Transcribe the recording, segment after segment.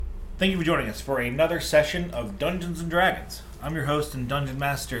Thank you for joining us for another session of Dungeons & Dragons. I'm your host and Dungeon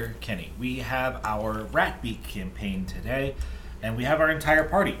Master, Kenny. We have our Rat Beak campaign today, and we have our entire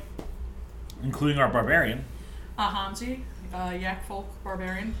party, including our Barbarian. Hansi, Yak Folk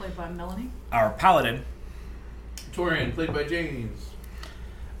Barbarian, played by Melanie. Our Paladin. Torian, played by James.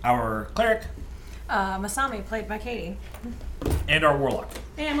 Our Cleric. Masami, played by Katie. And our Warlock.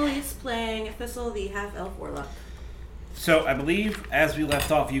 Emily's playing Thistle, the half-elf warlock. So, I believe, as we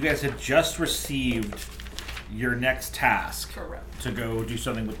left off, you guys had just received your next task. Correct. To go do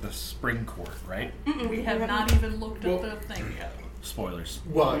something with the spring court, right? We have not even looked at the thing yet. Spoilers.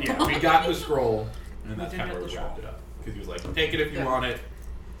 Well, yeah, we got the scroll, and We that's did kind of get where the we wrapped scroll. it up. Because he was like, take it if you want it.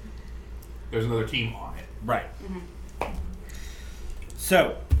 There's another team on it. Right.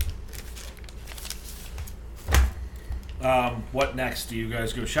 So, what next? Do you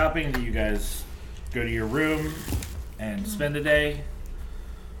guys go shopping? Do you guys go to your room and spend a day?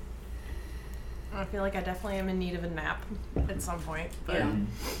 I feel like I definitely am in need of a nap at some point. But Yeah.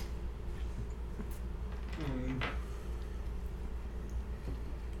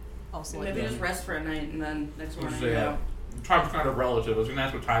 also, like, Maybe just rest for a night and then next morning So, go. yeah, time's kind of relative. I was going to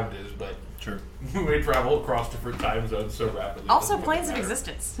ask what time it is, but Sure. we travel across different time zones so rapidly. also it doesn't planes of matter.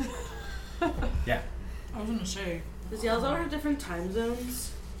 existence. Yeah. I was gonna say, Does Yalzar have different time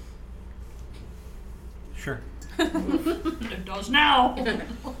zones? Sure. it does now.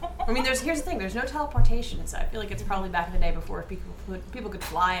 I mean, here's the thing: there's no teleportation, so I feel like it's probably back in the day before people could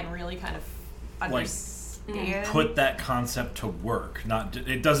fly and really kind of understand. Put that concept to work.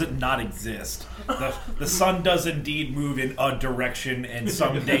 It doesn't not exist. The sun does indeed move in a direction, and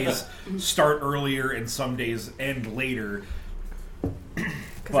some days start earlier and some days end later.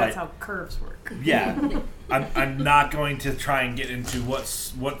 Because that's how curves work. Yeah, I'm not going to try and get into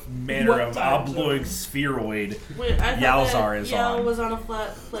what manner What of time oblong spheroid Wait, I thought Yalzar that is Yal on. was on a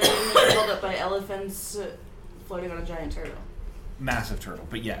flat plane held up by elephants floating on a giant turtle. Massive turtle,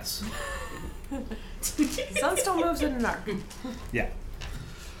 but yes. The sun still moves in an arc. Yeah.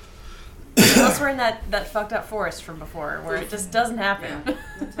 Unless we're in that fucked up forest from before, where it just doesn't happen. Yeah,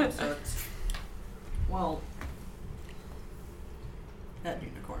 that's how it sucks. Well, that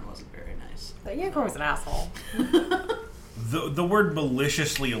unicorn wasn't very nice. That unicorn was an asshole. The word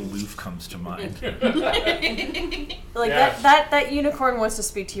maliciously aloof comes to mind. Like Yeah. that unicorn wants to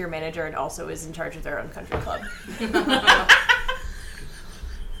speak to your manager and also is in charge of their own country club.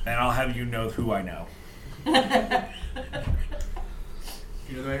 And I'll have you know who I know. You know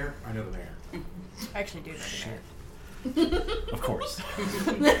the mayor? I know the mayor. I actually do know the mayor. Of course.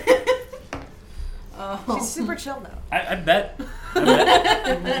 She's super chill though. I bet.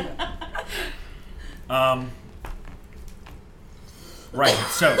 Right,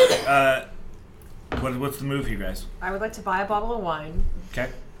 so, what's the move, you guys? I would like to buy a bottle of wine Okay.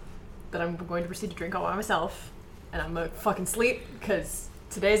 that I'm going to proceed to drink all by myself, and I'm gonna fucking sleep because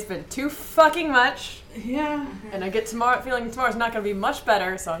today's been too fucking much, Yeah. and I get feeling tomorrow's not gonna be much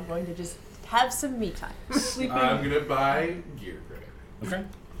better, so I'm going to just have some me time. Sleeping. I'm going to buy gear credit. Okay.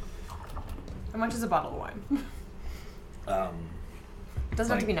 How much is a bottle of wine? It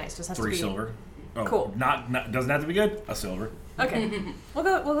doesn't have to be nice, just has to 3 be silver. Oh, Cool. Not doesn't have to be good. A silver. Okay. We'll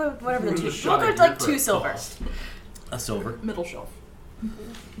go whatever the Who's two. a shot We'll at go like gear 2 credit silver. cost? A silver. Middle shelf.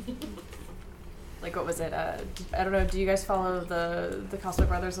 Like what was it? I don't know. Do you guys follow the Cosplay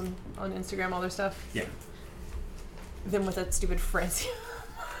Brothers on Instagram? All their stuff. Yeah. Them with that stupid Francie.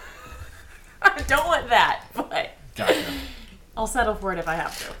 I don't want that, but Gotcha. I'll settle for it if I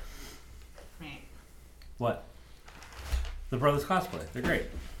have to. What? The brothers cosplay. They're great.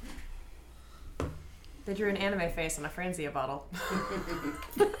 They drew an anime face on a Franzia bottle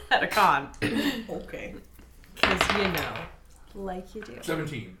at a con. Okay. Because you know, like you do.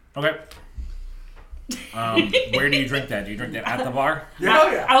 17. Okay. Where do you drink that? Do you drink that at the bar?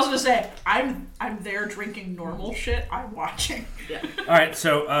 I was gonna say, I'm there drinking normal shit. I'm watching. Yeah. All right.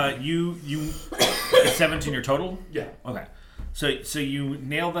 So you it's 17 your total. Yeah. Okay. So you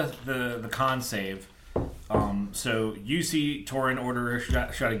nail the con save. So you see Torin order a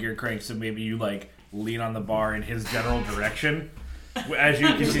shot of gear crank. So maybe you like lean on the bar in his general direction as you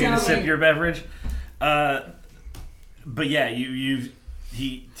continue to sip your beverage. But yeah, he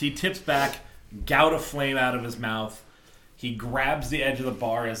tips back, gout a flame out of his mouth. He grabs the edge of the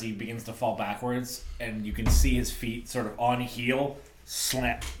bar as he begins to fall backwards, and you can see his feet sort of on heel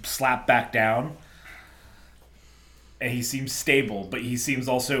slap back down. And he seems stable, but he seems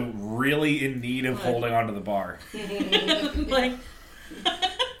also really in need of holding onto the bar. Like,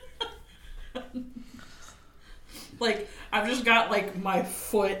 like I've just got like my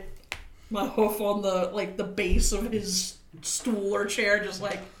hoof on the base of his stool or chair, just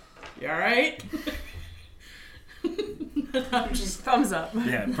like You alright? I'm just Thumbs up.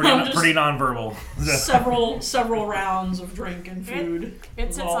 Yeah, just- pretty nonverbal. several rounds of drink and food. It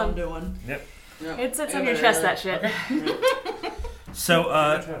is sits all I'm on- doing. Yep. It sits on your chest, that shit. So,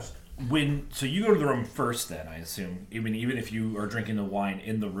 so you go to the room first, then I assume. Even if you are drinking the wine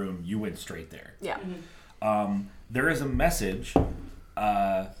in the room, you went straight there. Yeah. There is a message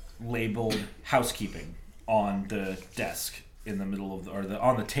labeled "housekeeping" on the desk in the middle of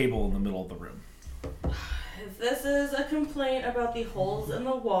on the table in the middle of the room. If this is a complaint about the holes in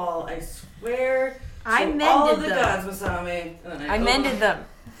the wall, I swear I to mended all of the them. gods Masami. And then I mended them.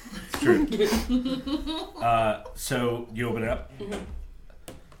 It's true. So you open it up.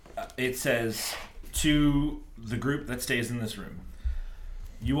 It says, to the group that stays in this room,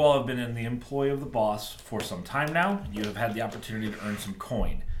 you all have been in the employ of the boss for some time now. You have had the opportunity to earn some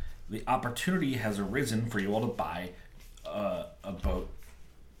coin. The opportunity has arisen for you all to buy a boat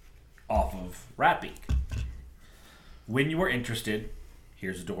off of Ratbeak. When you are interested,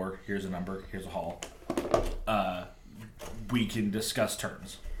 here's a door, here's a number, here's a hall. We can discuss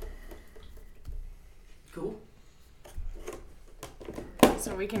terms. Cool.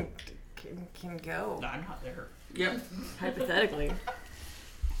 So we can go. No, I'm not there. Yep. Hypothetically.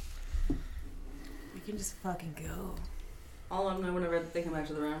 We can just fucking go. I'll let them know whenever they come back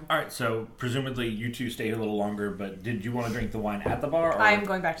to the room. All right, so presumably you two stay a little longer, but did you want to drink the wine at the bar? Or? I am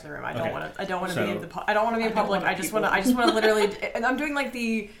going back to the room. I don't Okay. want to. I don't want to So- be in the. I don't want to be in I don't public. want I just people. want to. I just want to literally. And I'm doing like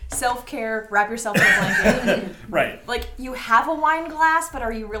the self-care. Wrap yourself in a blanket. Right. Like you have a wine glass, but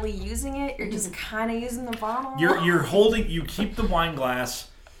are you really using it? You're just kind of using the bottle. You're holding. You keep the wine glass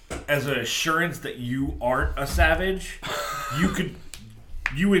as an assurance that you aren't a savage.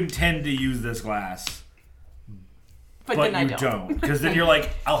 You intend to use this glass. but But then I you don't, because then you're like,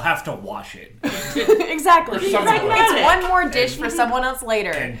 I'll have to wash it Exactly. It's pragmatic. one more dish for someone else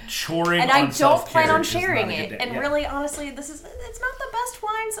later. and choring. And on I don't self-care plan on is not sharing a good it. day. And Yeah. really, honestly, it's not the best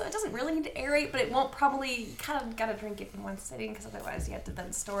wine, so it doesn't really need to aerate, but it won't probably, you kind of got to drink it in one sitting, because otherwise you have to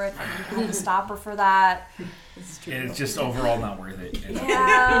then store it, and you have a stopper for that. it's just overall not worth it.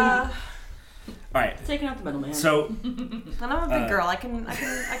 Yeah. All right. Taking out the middleman. So And I'm a big girl. I can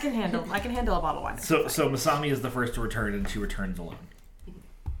handle a bottle of wine. so Masami is the first to return, and she returns alone.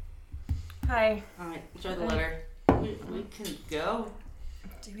 Hi. Alright, enjoy the letter. We can go.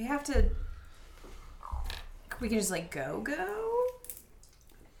 Do we have to? We can just like go.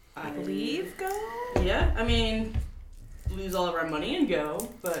 I Leave, go. Yeah, I mean, lose all of our money and go,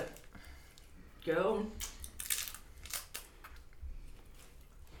 but go.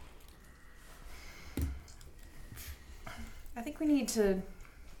 I think we need to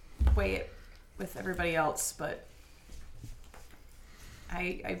weigh it with everybody else, but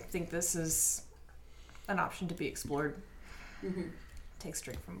I think this is an option to be explored. Mm-hmm. Takes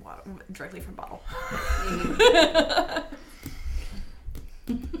drink from bottle, directly from bottle.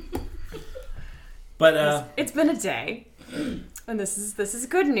 But It's been a day, and this is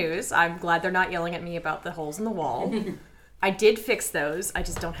good news. I'm glad they're not yelling at me about the holes in the wall. I did fix those. I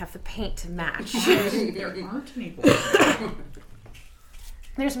just don't have the paint to match. There aren't any holes.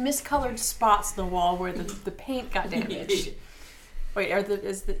 There's miscolored spots in the wall where the paint got damaged. Wait,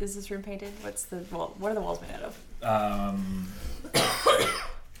 is this room painted? What's the wall? What are the walls made out of?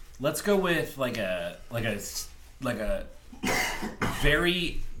 let's go with like a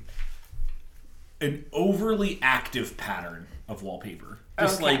very an overly active pattern of wallpaper.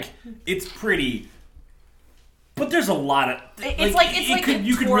 Just Okay. like it's pretty, but there's a lot of. It's like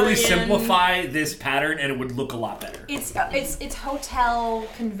you could really Victorian- simplify this pattern and it would look a lot better. It's hotel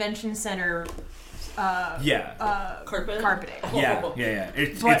convention center Yeah, Carpet? carpeting. yeah.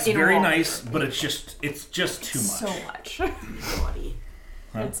 It's But it's in very wallpaper. nice, but it's just too much. So much. Gaudy.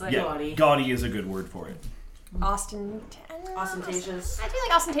 Huh? It's like yeah, gaudy. gaudy is a good word for it. Ostentatious. I feel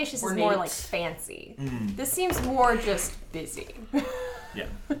like ostentatious is more Ornate. like fancy. Mm. This seems more just busy. Yeah.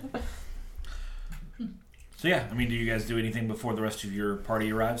 So yeah, I mean, do you guys do anything before the rest of your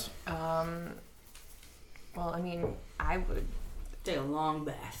party arrives? Well, I mean, I would. Take a long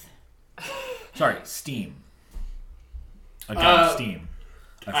bath. Sorry, steam. A god of steam.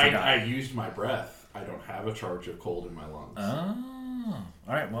 I forgot. I used my breath. I don't have a charge of cold in my lungs. Oh,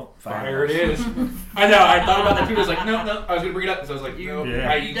 all right. Well, Fire it is. I know. I thought about that too. I was like, no. I was gonna bring it up because I was like, Yeah.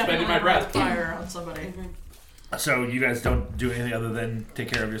 I expended my breath. Fire on somebody. So you guys don't do anything other than take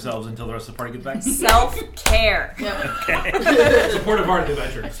care of yourselves until the rest of the party gets back. Self-care. Supportive art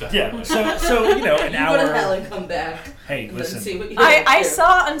adventure stuff. Yeah. So you know, an You go to hell hour. and come back. Hey, And then see listen. what you I do.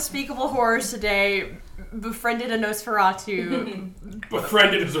 saw Unspeakable Horrors today befriended a Nosferatu.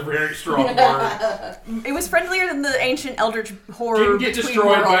 Befriended is a very strong word. It was friendlier than the ancient eldritch horror. Didn't get between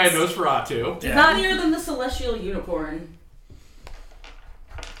destroyed by a worlds. Nosferatu. Yeah. Funnier than the celestial unicorn.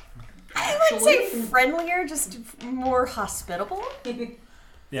 I would say friendlier, just more hospitable.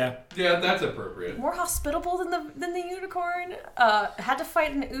 Yeah. Yeah, that's appropriate. More hospitable than the unicorn. Had to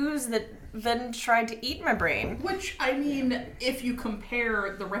fight an ooze that then tried to eat my brain. Which, I mean, if you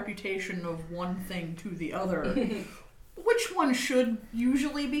compare the reputation of one thing to the other, which one should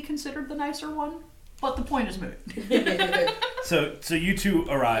usually be considered the nicer one? But the point is moot. So you two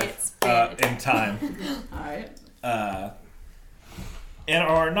arrive in time. Alright. And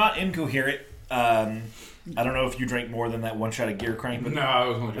are not incoherent. I don't know if you drank more than that one shot of gear crank. But No, I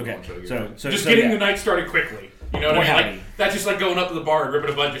was only doing Okay, one shot. so Just so, getting yeah. the night started quickly. You know what More I mean? howdy. Like, that's just like going up to the bar and ripping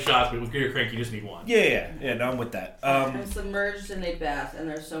a bunch of shots, but with gear crank, you just need one. Yeah. No, I'm with that. I'm submerged in a bath, and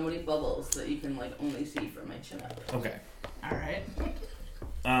there's so many bubbles that you can like only see from my chin up. Okay. Alright.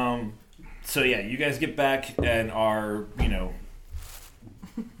 So yeah, you guys get back and are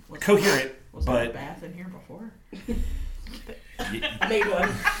Was coherent, Was there a but bath in here before? Made one.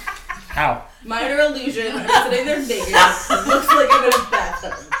 how? Minor illusion. I'm sitting there naked. Looks like I'm in a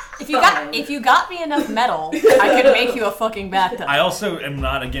bathtub. If you got me enough metal, I could make you a fucking bathtub. I also am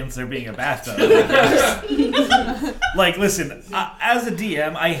not against there being a bathtub. Like, listen, as a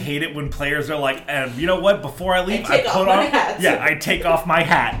DM, I hate it when players are like, and you know what? Before I leave, I take off my hat. Yeah, I take off my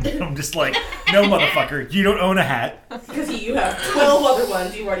hat. I'm just like, no, motherfucker, you don't own a hat, Because you have 12 other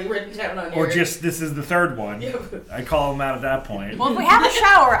ones you've already written down on or your... just this is the third one. Yeah. I call them out at that point. Well, if we have a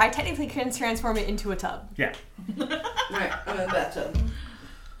shower, I technically can transform it into a tub. Yeah. Right, I'm in the bathtub.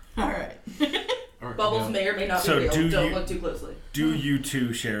 Alright. Alright, Bubbles yeah. may or may not So be real. do Don't you- look too closely. Do you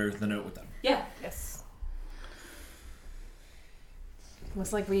two share the note with them? Yeah. Yes.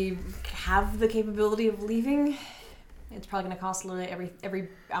 Looks like we have the capability of leaving. It's probably going to cost literally every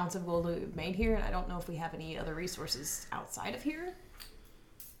ounce of gold we've made here, and I don't know if we have any other resources outside of here.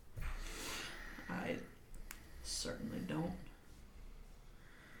 I certainly don't.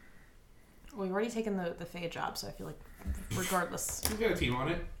 Well, we've already taken the Fae job, so I feel like regardless. We got a team on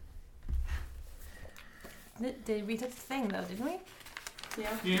it. We took the thing though, didn't we? Yeah.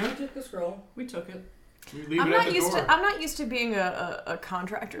 Yeah. I took the scroll. We took it. We leave I'm it at not the used door. to. I'm not used to being a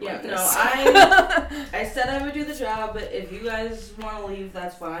contractor Yeah, like no, this. I said I would do the job, but if you guys want to leave,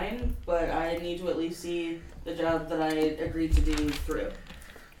 that's fine. But I need to at least see the job that I agreed to do through.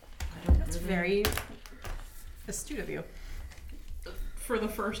 That's very astute of you. For the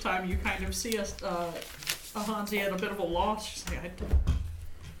first time, you kind of see us, Hansi at a bit of a loss. She's like, I don't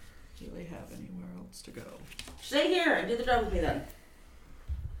really have anywhere else to go. Stay here and do the job with me then.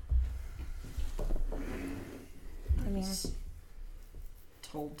 I mean,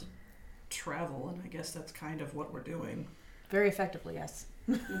 Told to travel, and I guess that's kind of what we're doing. very effectively, yes.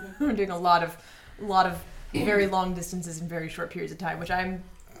 We're doing a lot of very long distances in very short periods of time, which I'm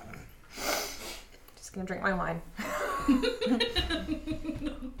just gonna drink my wine.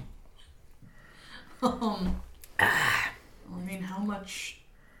 I mean, how much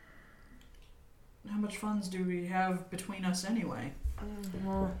funds do we have between us anyway?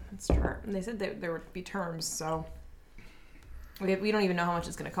 Well, that's true. And they said that there would be terms, so we don't even know how much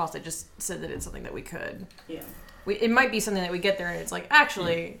it's going to cost. They just said that it's something that we could. Yeah. It might be something that we get there and it's like,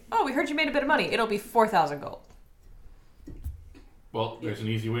 actually, oh, we heard you made a bit of money. It'll be 4,000 gold. Well, there's an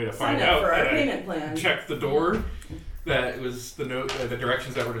easy way to Sign find up out. for our And I payment plan. check the door that was the note, the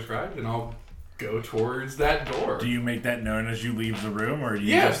directions that were described, and I'll go towards that door. Do you make that known as you leave the room, or do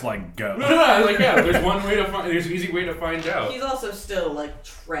you Yeah. just like go? No, I was like, yeah, there's one way to find. There's an easy way to find out. He's also still like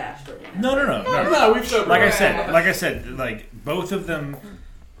trashed right now. No. No, we've sobered Like I up. said, like both of them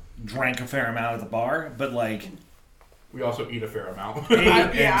drank a fair amount at the bar, but like We also eat a fair amount. ate I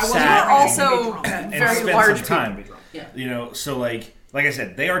and wasn't sat ready also to be drunk. and very spent large some time. Yeah. You know, so like I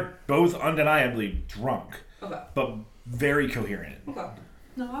said, they are both undeniably drunk, Okay. but very coherent. Okay.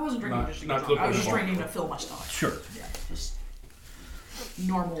 No, I wasn't drinking Not- just to not get drunk. I was looking just for- drinking to fill my stomach. Sure. Yeah, just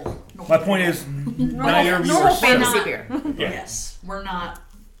normal. My point is, neither of you Normal are fantasy sober. beer. Yeah. Yes, we're not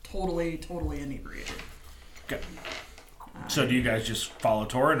totally inebriated. Okay. So do you guys just follow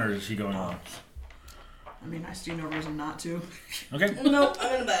Torin, or is he going on? I mean, I see no reason not to. Okay. Nope,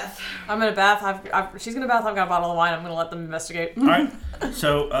 I'm in a bath. I'm in a bath. She's in a bath. I've got a bottle of wine. I'm going to let them investigate. All right.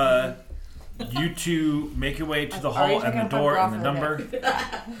 So you two make your way to the Are hall you and the taking a door photo and the off number.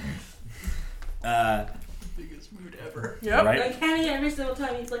 Biggest mood ever. Yep. Right. Uncanny every single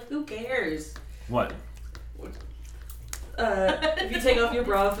time. He's like, who cares? What? If you take off your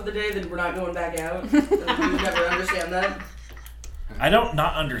bra for the day, then we're not going back out. You never understand that. I don't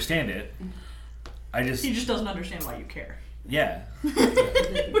not understand it. He just doesn't understand why you care. Yeah. Which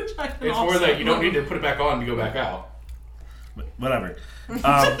I can It's more that you don't need to put it back on to go back out. Whatever. We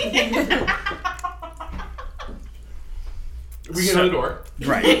get to the door.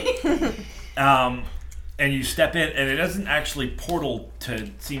 Right. And you step in, and it doesn't actually portal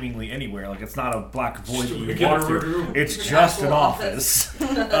to seemingly anywhere. Like, it's not a black void that you walk through. It's just an office.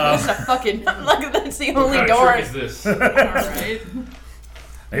 It's a fucking. Like, that's the only What kind door. of trick is this? Alright.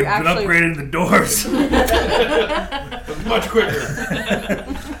 They've been actually- upgrading the doors. Much quicker.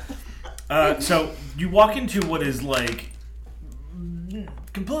 So you walk into what is like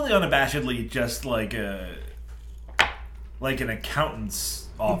completely unabashedly just like an accountant's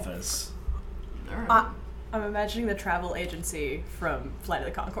office. I'm imagining the travel agency from Flight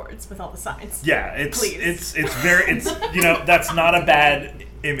of the Conchords with all the signs. Yeah, it's Please. it's that's not a bad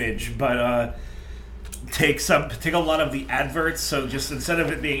image, but take a lot of the adverts. So just instead of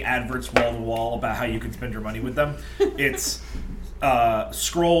it being adverts wall to wall about how you can spend your money with them, it's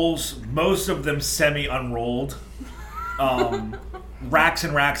scrolls, most of them semi-unrolled, racks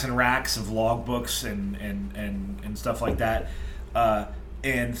and racks and racks of logbooks and stuff like that.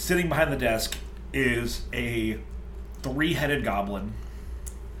 And sitting behind the desk is a 3-headed goblin.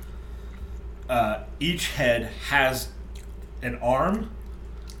 Each head has an arm,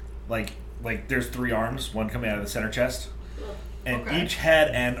 like there's 3 arms, one coming out of the center chest, and Okay. each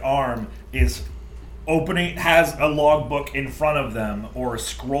head and arm is has a logbook in front of them or a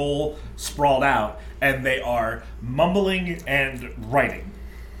scroll sprawled out, and they are mumbling and writing.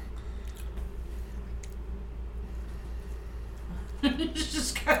 It's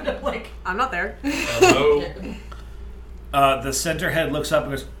just kind of like, I'm not there. Hello. The center head looks up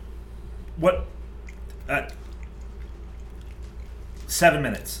and goes, "What? 7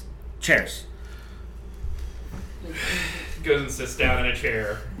 minutes. Chairs." Goes and sits down in a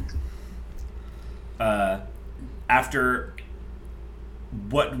chair. After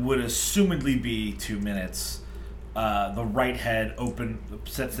what would assumedly be 2 minutes, the right head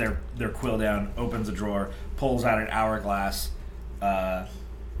sets their quill down, opens a drawer, pulls out an hourglass,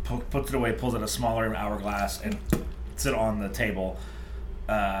 puts it away, pulls out a smaller hourglass, and puts it on the table,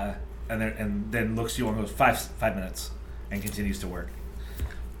 and then looks to you and goes, five minutes, and continues to work.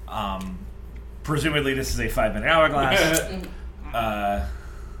 Presumably this is a 5-minute hourglass.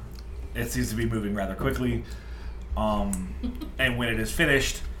 It seems to be moving rather quickly. And when it is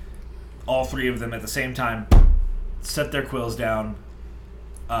finished, all 3 of them at the same time set their quills down,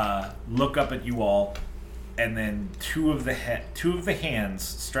 look up at you all, and then two of the hands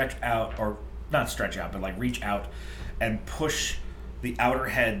stretch out, or not stretch out, but like reach out and push the outer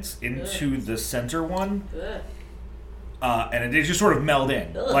heads into the center one. And it just sort of meld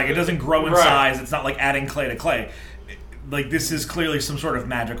in. Like, it doesn't grow in size. It's not like adding clay to clay. Like, this is clearly some sort of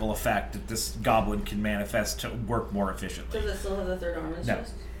magical effect that this goblin can manifest to work more efficiently. Does it still have the 3rd arm in its No.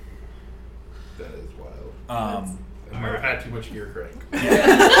 chest? That is wild. Um, I've never had too much gear crank.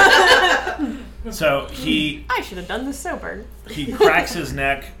 so he I should have done this sober. cracks his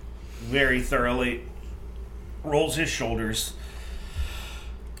neck very thoroughly, rolls his shoulders.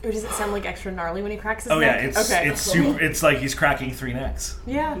 Ooh, does it sound like extra gnarly when he cracks his Oh yeah, neck? it's okay. it's super. It's like he's cracking 3 necks.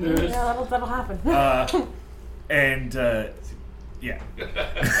 Yeah, that'll happen. And yeah,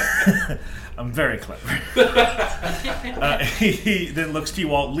 I'm very clever. He then looks to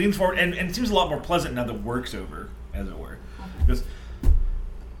you all, leans forward, and it seems a lot more pleasant now that work's over, as it were. Goes,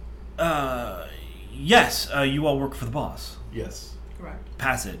 yes, you all work for the boss. Yes. correct.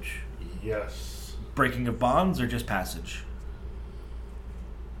 Passage. Yes. Breaking of bonds or just passage?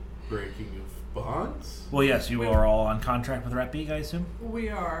 Breaking of bonds? Well, yes, you are all on contract with Rat Beak, I assume? We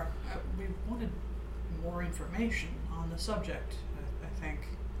are. We wanted more information on the subject, I think.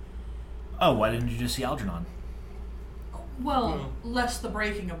 Oh, why didn't you just see Algernon? Well, less the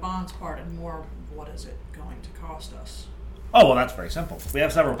breaking of bonds part and more what is it going to cost us. Oh, well, that's very simple. We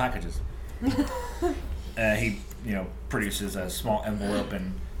have several packages. He, produces a small envelope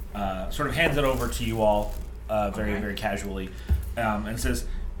and sort of hands it over to you all very, Okay. very casually, and says,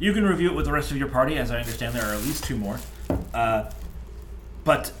 "You can review it with the rest of your party. As I understand, there are at least 2 more.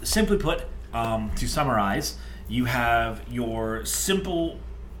 But simply put, to summarize, you have your simple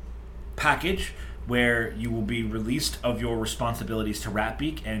package where you will be released of your responsibilities to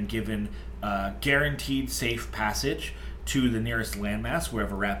Ratbeak and given guaranteed safe passage to the nearest landmass,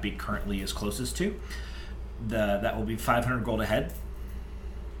 wherever Ratbeak currently is closest to. That will be 500 gold ahead.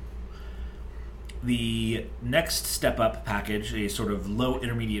 The next step up package, a sort of low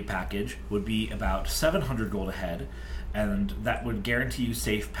intermediate package, would be about 700 gold ahead, and that would guarantee you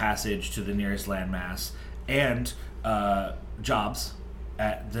safe passage to the nearest landmass and jobs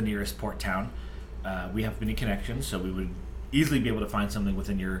at the nearest port town. we have many connections, so we would easily be able to find something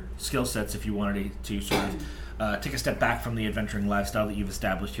within your skill sets if you wanted to sort of take a step back from the adventuring lifestyle that you've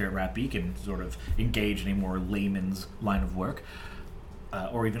established here at Beak and sort of engage in a more layman's line of work,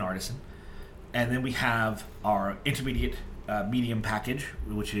 or even artisan. And then we have our intermediate medium package,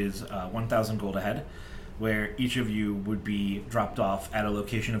 which is 1,000 gold ahead, where each of you would be dropped off at a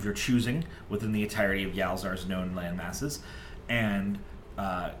location of your choosing within the entirety of Yalzar's known land masses, and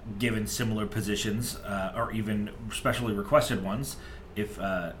given similar positions, or even specially requested ones, if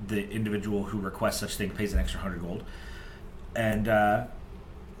the individual who requests such thing pays an extra 100 gold. And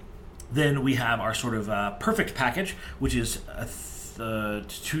then we have our sort of perfect package, which is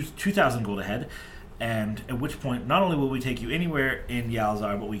 2,000 gold ahead, and at which point not only will we take you anywhere in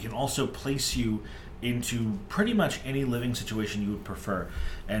Yalzar, but we can also place you into pretty much any living situation you would prefer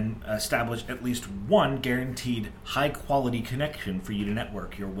and establish at least one guaranteed high-quality connection for you to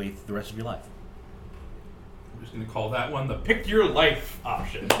network your way through the rest of your life. I'm just going to call that one the pick your life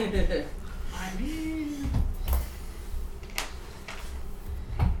option. I mean...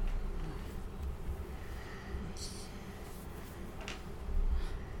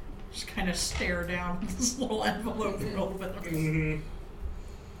 Just kind of stare down at this little envelope for a little bit. Mm-hmm.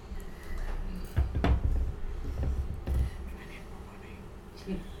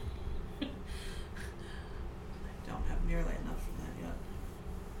 Nearly enough for that yet.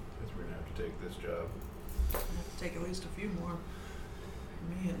 Guess we're gonna have to take this job. I have to take at least a few more. For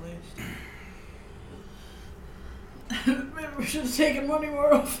me, at least. Maybe we should have taken money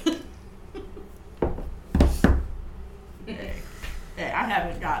more often. Hey, I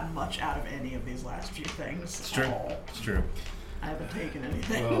haven't gotten much out of any of these last few things. It's true. It's true. I haven't taken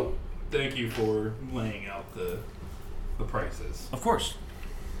anything. Well, thank you for laying out the prices. Of course.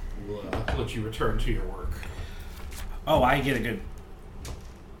 We'll let you return to your work. Oh, I get a good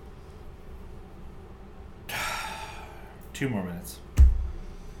 2 more minutes.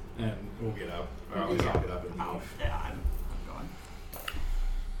 And we'll get up. Or at least I'll get up and Oh, leave. yeah, I'm going.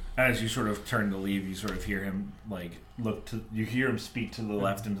 As you sort of turn to leave, you sort of hear him you hear him speak to the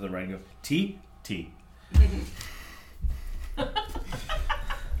left and to the right and go, T.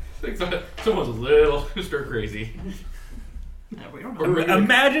 Someone's a little stir crazy. Yeah, we don't know.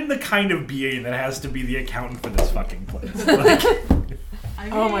 Imagine the kind of being that has to be the accountant for this fucking place. Like,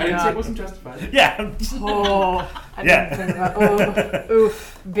 Oh my I didn't say god. it wasn't justified. yeah. Oh, I Yeah. didn't think about. Oh,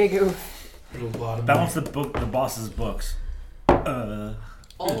 oof, big oof. There's a lot of Balance the boss's books.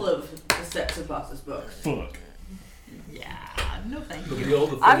 All of the sets of boss's books. Fuck. Yeah, no thank The you. real,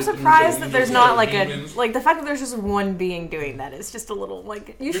 the I'm fidget surprised that and there's the not like demons. the fact that there's just one being doing that is just a little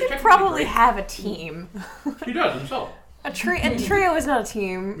like you You're should technically probably great. have a team. He does himself. A trio is not a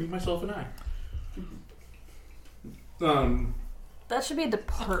team. Me, myself, and I. That should be the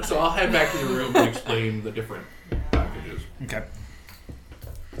perfect. So I'll head back to the room and explain the different packages. Okay.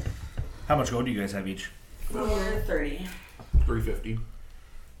 How much gold do you guys have each? 430. 350.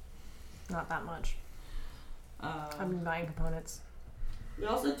 Not that much. I've been buying components. We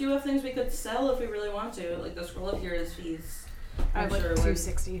also do have things we could sell if we really want to. Like the scroll of Heroes fees. I have like sure would-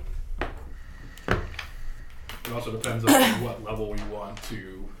 260. It also depends on what level you want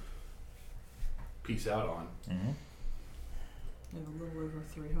to piece out on. Mm-hmm. We have a little over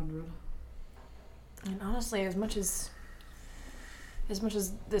 300. And honestly, as much as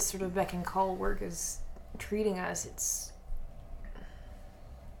this sort of beck and call work is treating us, it's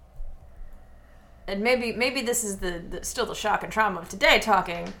and maybe this is the still the shock and trauma of today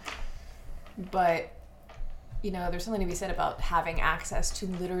talking, but you know, there's something to be said about having access to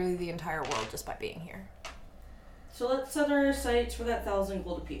literally the entire world just by being here. So let's set our sights for that 1,000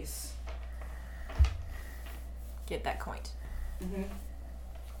 gold apiece. Get that coined. Mm-hmm.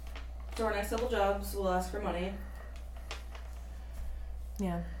 So our next couple jobs will ask for money.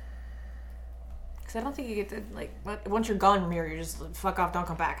 Yeah. Because I don't think you get to, like, once you're gone from here, you're just like, fuck off, don't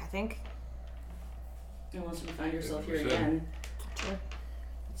come back, I think. Unless you find yourself here 100%. again. Sure.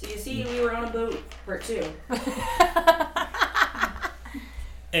 So you see, we were on a boat, part 2.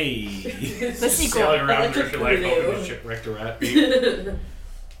 Hey. The sequel. Sailing around Electric your life hoping Boogaloo. to shipwreck a rat.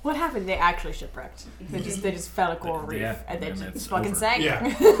 What happened? They actually shipwrecked. They just found a coral reef Yeah, and they and just it's fucking over. sank. Yeah.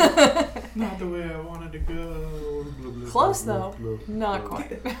 Not the way I wanted to go. Close though. Not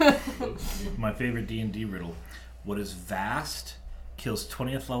quite. My favorite D&D riddle. What is vast kills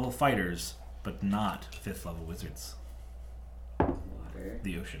 20th level fighters, but not 5th level wizards? Water.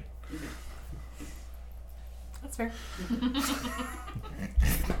 The ocean. That's fair.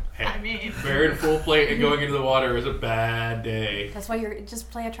 I mean, Bear in full plate and going into the water is a bad day. That's why you're just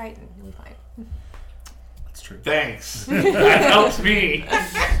play a Triton. You'll be fine. That's true. Thanks. That helps me.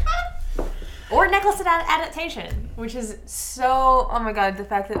 Or necklace adaptation, which is so... Oh my god, the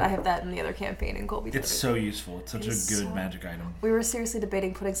fact that I have that in the other campaign in Colby. It's so useful. It's such a good magic item. We were seriously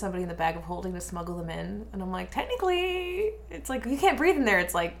debating putting somebody in the bag of holding to smuggle them in. And I'm like, technically, it's like, you can't breathe in there.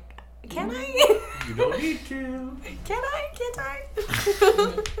 It's like, can I? You don't need to. Can I? Can't I?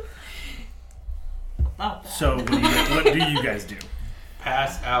 Oh, So what do you guys do?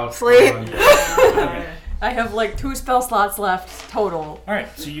 Pass out. Sleep. Okay. I have like 2 spell slots left total. All right,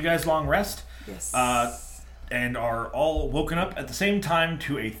 so you guys long rest. Yes. And are all woken up at the same time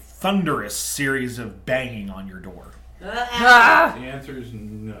to a thunderous series of banging on your door. Ah! The answer is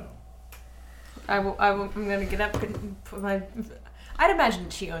no. I'm gonna get up and put my... I'd imagine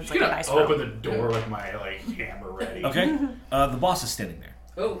she owns Just like a gonna nice open room. the door with my hammer ready. Okay? The boss is standing there.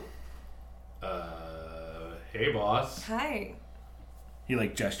 Oh. Hey boss, Hi. He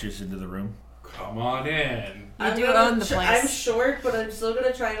gestures into the room. come on in. You do own the place. I'm short, but I'm still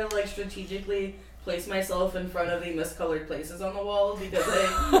gonna try to strategically place myself in front of the miscolored places on the wall because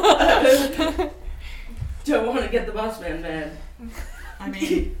I don't want to get the boss man mad. I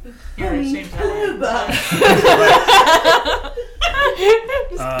mean, yeah, it seems that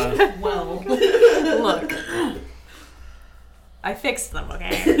way. Well, Look. I fixed them,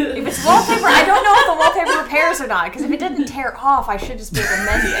 okay? If it's wallpaper, I don't know if the wallpaper repairs or not, because if it didn't tear off, I should just be able to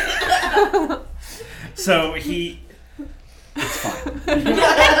mend it. So he... It's fine.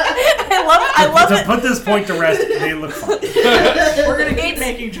 I love To it. put this point to rest, they look fine. we're gonna keep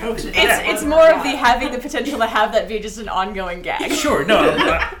making jokes about It's more of the having the potential to have that be just an ongoing gag. Sure, no,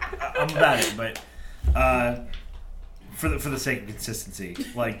 I'm about it, but for the sake of consistency,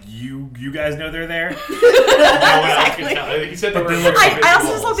 you guys know they're there. No one else can tell. He said they But were they look- I also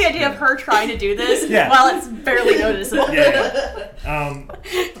just love the idea of her trying to do this while it's barely noticeable. Yeah.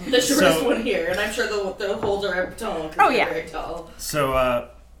 The shortest So- one here, and I'm sure the holes are tall. 'Cause Oh, they're yeah. very tall. So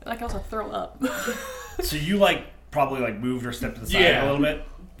I can also throw up. so you probably moved or stepped to the side Yeah. a little bit.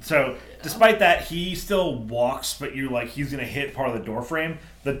 So despite that, he still walks, but you're he's gonna hit part of the door frame.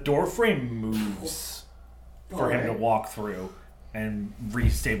 The door frame moves for him to walk through and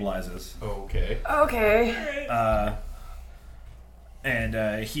restabilizes. Okay. Okay.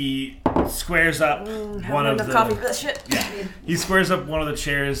 And he squares up one of enough the coffee for this shit. Yeah. He squares up one of the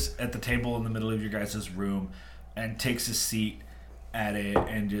chairs at the table in the middle of your guys' room and takes a seat at it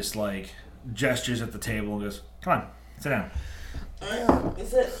and just gestures at the table and goes, "Come on, sit down."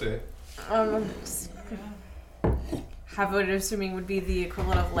 Is it? Sit. Have what I'm assuming would be the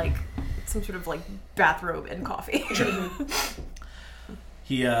equivalent of some sort of bathrobe and coffee.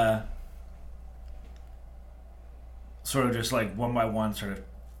 He sort of just one by one sort of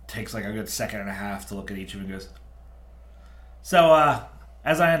takes a good second and a half to look at each of them and goes, "So,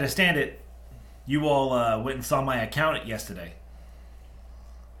 as I understand it, you all went and saw my accountant yesterday."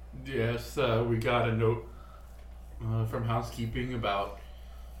 Yes, we got a note from housekeeping about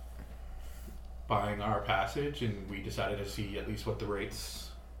buying our passage, and we decided to see at least what the rates.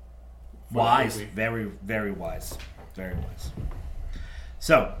 Wise. Very, very wise. Very wise.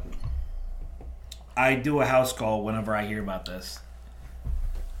 So, I do a house call whenever I hear about this.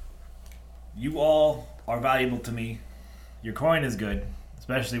 You all are valuable to me. Your coin is good,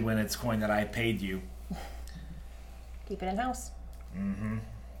 especially when it's coin that I paid you. Keep it in house. Mm-hmm.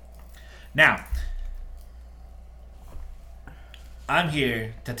 Now, I'm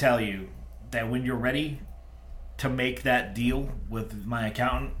here to tell you that when you're ready to make that deal with my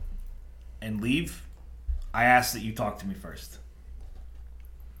accountant and leave, I ask that you talk to me first.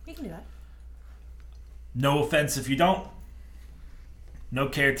 You can do that. No offense if you don't. No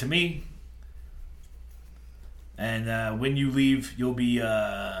care to me. And when you leave, you'll be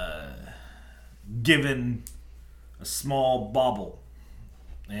given a small bauble.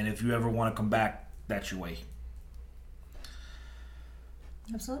 And if you ever want to come back, that's your way.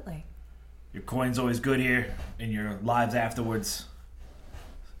 Absolutely. Your coin's always good here, and your lives afterwards,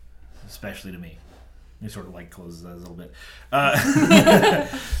 especially to me. He sort of closes that a little bit.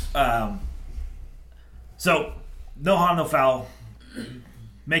 So, no harm, no foul.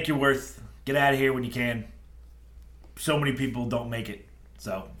 Make your worth. Get out of here when you can. So many people don't make it.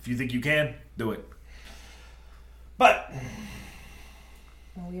 So, if you think you can, do it. But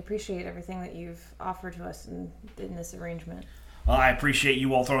Well, we appreciate everything that you've offered to us in this arrangement. I appreciate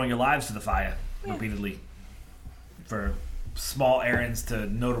you all throwing your lives to the fire repeatedly for small errands to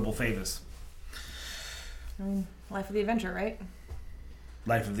notable favors. I mean, life of the adventure, right?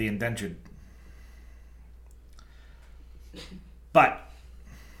 Life of the indentured. But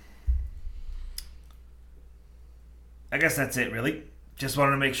I guess that's it, really. Just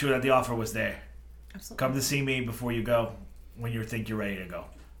wanted to make sure that the offer was there. Absolutely. Come to see me before you go when you think you're ready to go.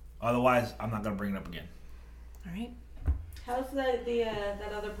 Otherwise, I'm not gonna bring it up again. All right. How's that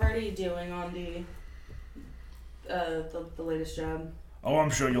other party doing on the latest job? Oh,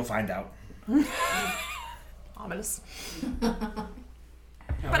 I'm sure you'll find out. Ominous.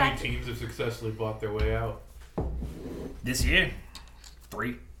 How many teams have successfully bought their way out? This year,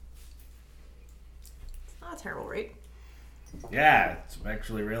 3. It's not a terrible rate. Yeah, it's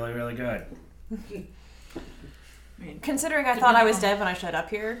actually really, really good. I mean, Considering I thought I was dead when I showed up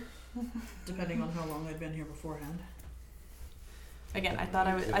here. depending on how long I'd been here beforehand. Again, I thought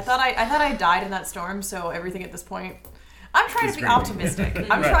I died in that storm, so everything at this point. I'm trying to be optimistic.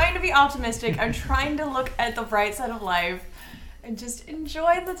 I'm trying to be optimistic. I'm trying to look at the bright side of life and just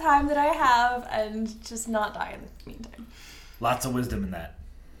enjoy the time that I have and just not die in the meantime. Lots of wisdom in that.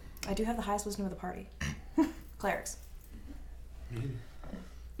 I do have the highest wisdom of the party. Clerics.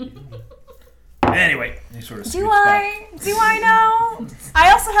 Anyway, he sort of scoots Do back. I know?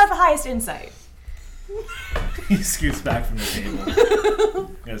 I also have the highest insight. He scoots back from the table.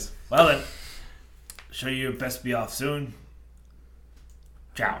 He goes, well then, show you best be off soon.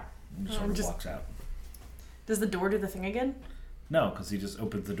 Ciao. And he sort of walks out. Does the door do the thing again? No, because he just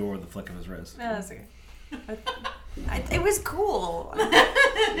opens the door with the flick of his wrist. No, that's okay. It was cool.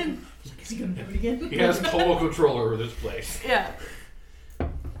 Is he gonna do it again? He has total control over this place. Yeah.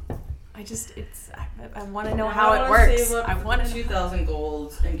 I want to know how it works. Save up I want to. 2,000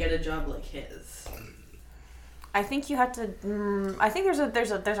 gold and get a job like his. I think you have to. I think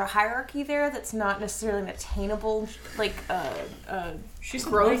there's a hierarchy there that's not necessarily an attainable She's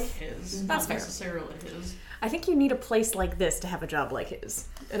growth. like his, That's not fair. necessarily his. I think you need a place like this to have a job like his,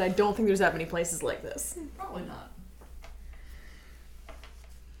 and I don't think there's that many places like this. Probably not.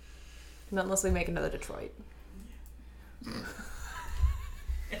 Not unless we make another Detroit.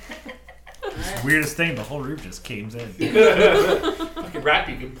 Weirdest thing, the whole roof just caves in. Fucking rat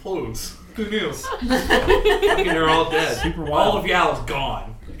beak implodes. Good news. Fucking they're all dead. Super wild. All of Yal is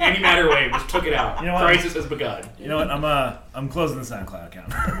gone. Antimatter wave just took it out. You know what? Crisis has begun. You know what? I'm closing the SoundCloud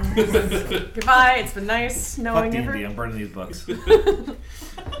account. Goodbye. It's been nice Fuck knowing D&D. every. I'm burning these books.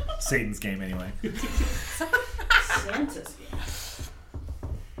 Satan's game, anyway. Santa's game.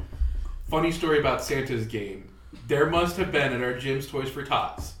 Funny story about Santa's game. There must have been at our Jim's Toys for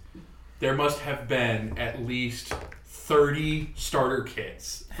Tots. There must have been at least 30 starter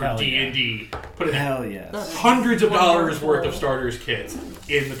kits for Hell yeah. D&D. Put it Hell yes. hundreds of dollars worth of starters kits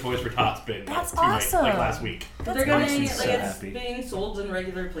in the Toys for Tots bin. That's 2 nights, awesome. like last week. They're makes getting me like so it's happy. being sold in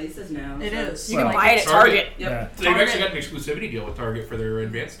regular places now. It so- is. You can Well, buy it at Target. Yep. Yeah. They've Target. actually got an exclusivity deal with Target for their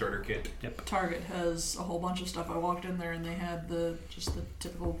advanced starter kit. Target has a whole bunch of stuff. I walked in there and they had just the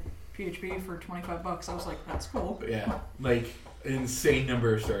typical PHP for $25. I was like, that's cool. But yeah, like an insane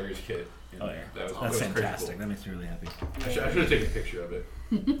number of starters kit. Oh yeah. That was That's pretty fantastic. cool. That makes me really happy. I should have taken a picture of it.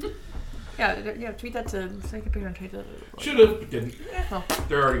 Yeah. Tweet that to. Take a picture and tweet that. Should have, but didn't. Well,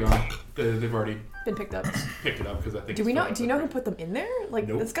 They're already gone. They've already been picked up. picked it up because I think. Do we it's know? gone. Do you know who put them in there? Like,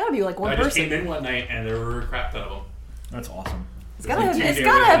 Nope. it's gotta be like one I just person. came in one night and there were a crap ton of them. That's awesome. It's gotta have. It's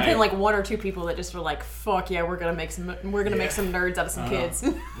gotta have been like 1 or 2 people that just were like, "Fuck yeah, we're gonna make some nerds out of some kids."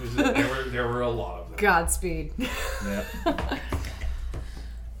 There were a lot of them. Godspeed. Yeah.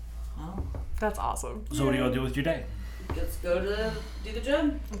 Well, That's awesome. So what are you gonna do with your day? Let's go to do the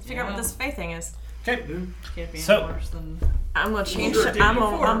job. Let's figure out what this faith thing is. Okay. can't be So- any worse than. I'm gonna change. Sure I'm did gonna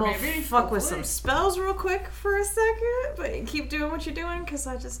before, fuck maybe, with hopefully. some spells real quick for a second, but you keep doing what you're doing because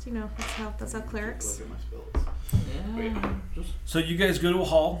I just, that's how clerics. Look at my spells. Wait, So you guys go to a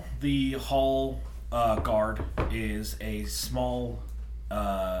hall. The hall guard is a small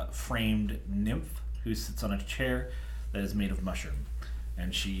framed nymph who sits on a chair that is made of mushroom,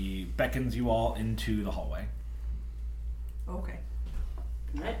 and she beckons you all into the hallway. Okay.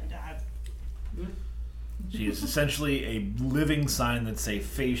 Right. She is essentially a living sign that say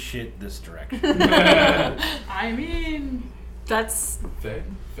 "face shit this direction." I mean, That's Faye.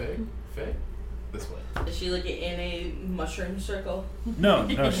 This way. Is she like in a mushroom circle? No,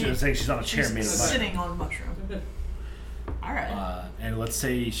 she was saying she's on a chair she's made of mushroom. sitting on mushroom. All right. And let's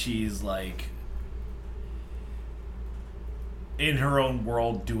say she's like in her own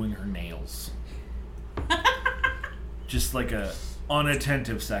world doing her nails. Just like a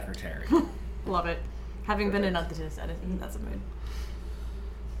unattentive secretary. love it. Having been in that's a mood.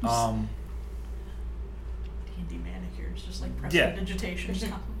 D&D manicures, just like Yeah. prestidigitation. Just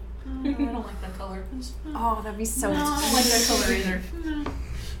not, I don't like that color. Oh, that'd be so. I don't like that color either.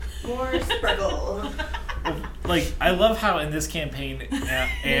 More sparkle. Like, I love how in this campaign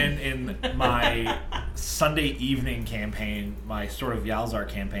and in my Sunday evening campaign, my sort of Yalzar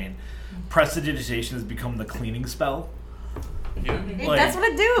campaign, prestidigitation has become the cleaning spell. Yeah. Like- That's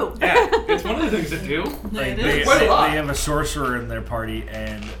what I do. Yeah. It's one of the things that do. Like It they, is. Quite a they lot. have a sorcerer in their party,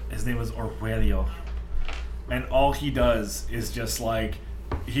 and his name is Orwelio. And all he does is just like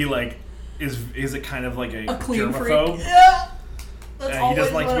he like is a kind of like a clean freak. germaphobe. Yeah. That's He always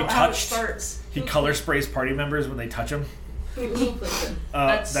doesn't like to be how it touched. starts. He color sprays party members when they touch him. Who plays him?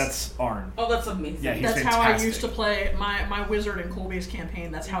 That's Arn. Oh, that's amazing. Yeah, he's That's fantastic. how I used to play my wizard in Colby's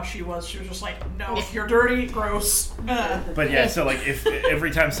campaign. That's how she was. She was just like, no, you're dirty, gross. But yeah, so like if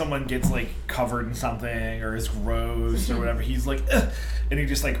every time someone gets like covered in something or is gross or whatever, he's like, ugh, and he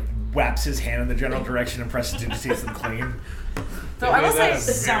just like whaps his hand in the general direction and prestidigitates them clean. So I will say, That is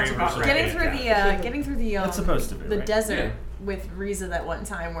This sounds very about much right. getting through the That's supposed to be, the right? desert Yeah. with Riza that one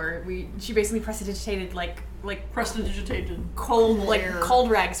time where she basically prestidigitated like Prestidigitated cold layer. cold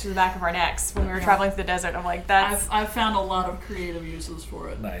rags through the back of our necks when we were traveling through the desert. I'm like, that's I've found a lot of creative uses for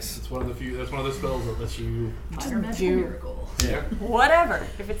it. Nice. It's one of the few. That's one of the spells that lets you. Minor magical do. miracle. Yeah. whatever.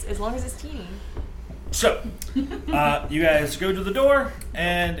 If it's as long as it's teeny. So, you guys go to the door,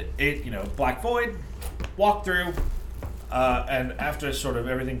 and it, black void, walk through, and after sort of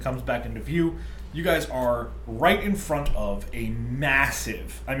everything comes back into view, you guys are right in front of a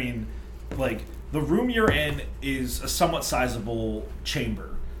massive, the room you're in is a somewhat sizable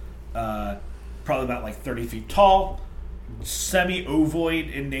chamber, probably about 30 feet tall, semi-ovoid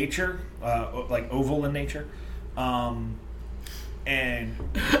in nature, oval in nature, and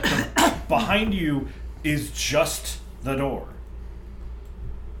behind you is just the door.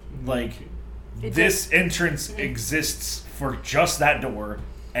 This entrance exists for just that door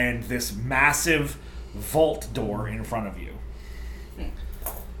and this massive vault door in front of you.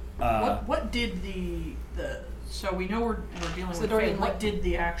 What did the so we know we're dealing the with door fate. didn't What look- did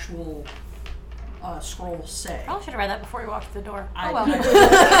the actual scroll say? Probably should have read that before we walked through the door. I- Oh well.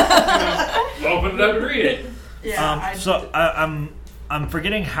 Open it up and read it. Yeah, I'm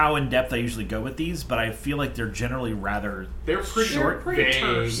forgetting how in depth I usually go with these, but I feel like they're generally rather They're pretty short, vague,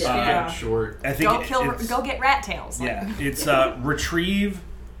 terse. yeah. Yeah. Short. I think Go get rat tails. Yeah, it's retrieve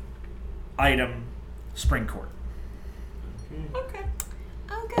item spring court. okay.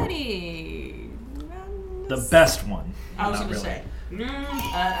 Oh goody. The best one. I was Not gonna really.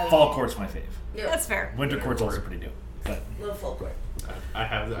 say. Fall court's my fave. Yeah. That's fair. Winter court's also pretty dope. But Love full court. I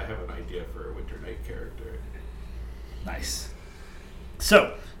have an idea for a Winter Knight character. nice.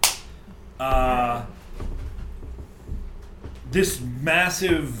 So, this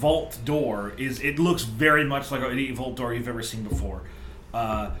massive vault door it looks very much like any vault door you've ever seen before,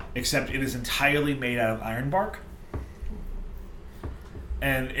 except it is entirely made out of iron bark.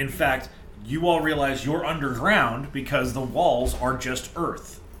 And in fact, you all realize you're underground because the walls are just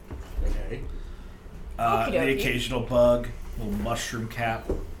earth. Okay. The Okey-dokey. occasional bug, little mushroom cap,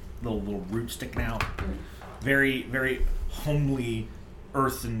 little root sticking out. Very, very homely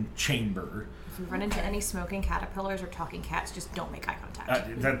earthen chamber. If you run into any smoking caterpillars or talking cats, just don't make eye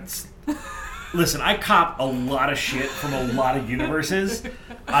contact. That's listen. I cop a lot of shit from a lot of universes.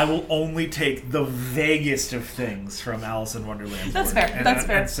 I will only take the vaguest of things from Alice in Wonderland. That's fair, And, that's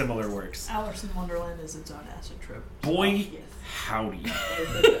fair. And similar works. Alice in Wonderland is its own acid trip. Boy, Yes. howdy.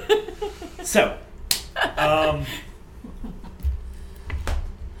 So,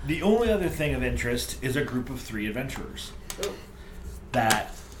 the only other thing of interest is a group of 3 adventurers Oh.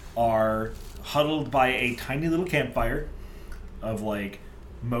 that are huddled by a tiny little campfire of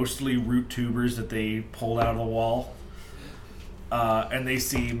mostly root tubers that they pulled out of the wall. And they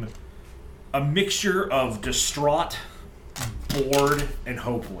seem a mixture of distraught, bored, and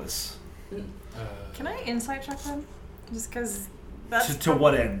hopeless. Can I insight check them? Just because that's To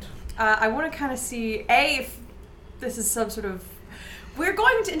what end? I want to kind of see if this is some sort of. We're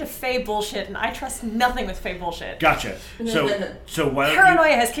going into Fae bullshit, and I trust nothing with Fae bullshit. Gotcha. So why don't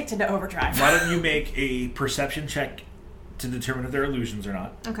Paranoia has kicked into overdrive. why don't you make a perception check to determine if they're illusions or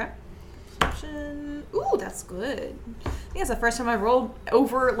not? Okay. Perception. Ooh, that's good. I think it's the first time I rolled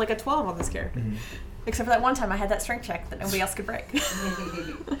over a 12 on this character. Mm-hmm. Except for that one time I had that strength check that nobody else could break.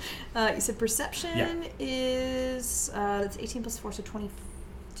 You said perception Yeah. is that's 18 plus 4, so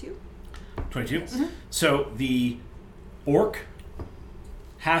 22. 22? Mm-hmm. So the orc,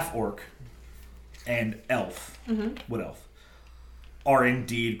 half orc, and elf, wood elf, are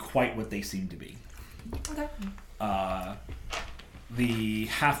indeed quite what they seem to be. Okay. The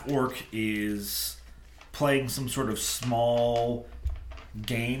half orc is playing some sort of small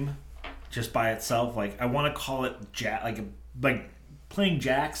game just by itself. I want to call it like playing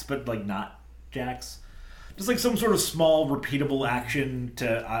jacks, but not jacks. Just like some sort of small, repeatable action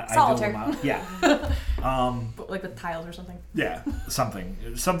to ideal Solitaire. amount. Yeah. But like with tiles or something. Yeah, something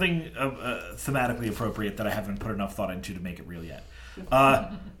thematically appropriate that I haven't put enough thought into to make it real yet.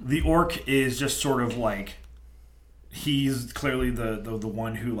 The orc is just sort of like, he's clearly the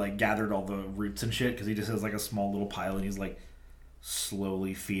one who like gathered all the roots and shit, because he just has like a small little pile and he's like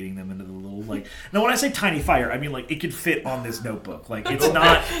slowly feeding them into the little like. Now when I say tiny fire, I mean like it could fit on this notebook. Like it's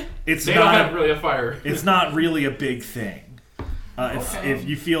not. It's They not don't have really a fire. It's not really a big thing. If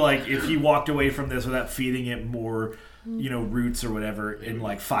you feel like if he walked away from this without feeding it more, roots or whatever in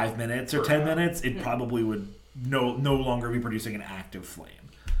like 5 minutes or 10 minutes, it probably would no longer be producing an active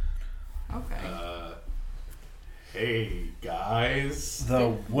flame. Okay. Hey, guys. The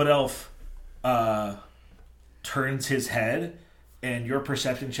wood elf turns his head, and your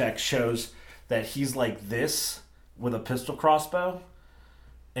perception check shows that he's like this with a pistol crossbow,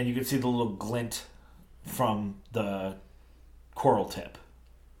 and you can see the little glint from the coral tip.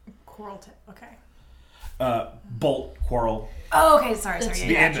 Coral tip. Okay. Bolt, quarrel. Oh, okay. Sorry. It's, Yeah,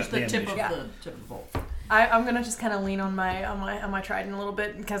 the yeah. end just of- the tip of yeah. the tip of the bolt. I'm gonna just kind of lean on my trident a little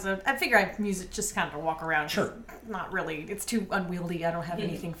bit because I figure I can use it just kind of to walk around. Sure. Not really. It's too unwieldy. I don't have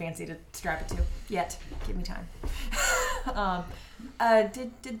anything fancy to strap it to yet. Give me time.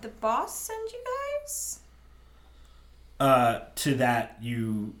 Did the boss send you guys? To that,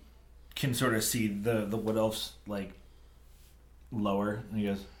 you can sort of see the wood elf's like lower, and he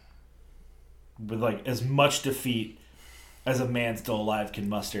goes, with like as much defeat as a man still alive can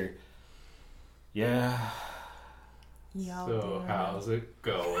muster. Yeah. Y'all So, doing how's it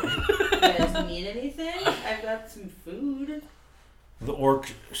going? You guys need anything? I've got some food. The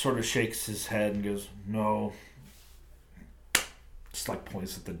orc sort of shakes his head and goes, no. Just like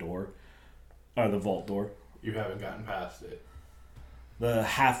points at the door. Or the vault door. You haven't gotten past it. The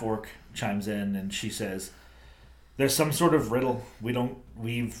half orc chimes in and she says, there's some sort of riddle.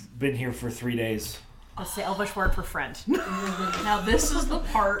 We've been here for 3 days. That's the Elvish word for friend. Now this is the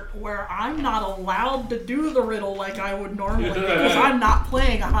part where I'm not allowed to do the riddle like I would normally because I'm not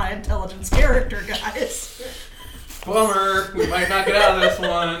playing a high intelligence character, guys. Bummer. We might not get out of this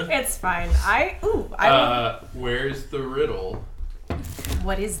one. It's fine. Where's the riddle?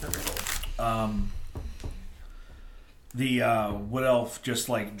 What is the riddle? The wood elf just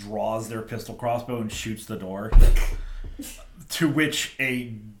like draws their pistol crossbow and shoots the door. To which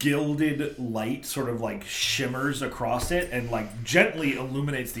a gilded light sort of like shimmers across it and like gently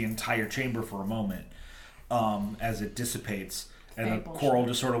illuminates the entire chamber for a moment as it dissipates. And the coral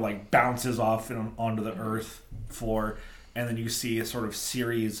just sort of like bounces off onto the earth floor. And then you see a sort of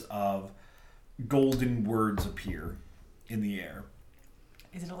series of golden words appear in the air.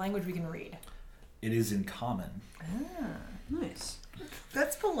 Is it a language we can read? It is in common. Nice.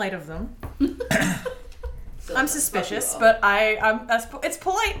 That's polite of them. So I'm fuck suspicious, you all. but it's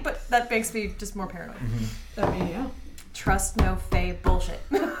polite, but that makes me just more paranoid. I mean, yeah. Trust no fae bullshit.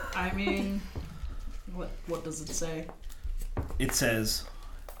 I mean, what does it say? It says,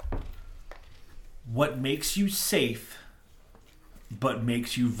 what makes you safe but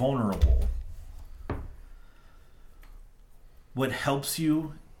makes you vulnerable? What helps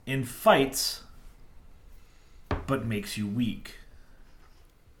you in fights but makes you weak?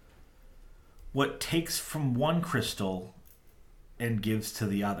 What takes from one crystal and gives to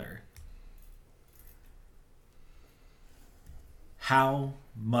the other? How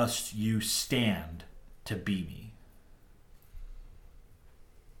must you stand to be me?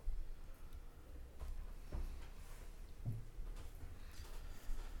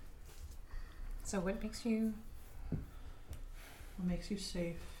 So what makes you... What makes you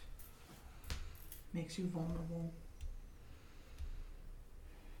safe? Makes you vulnerable.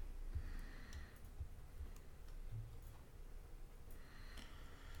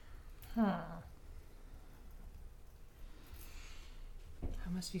 How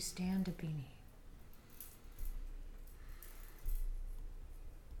must you stand to be me?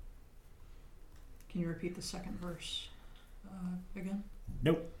 Can you repeat the second verse again?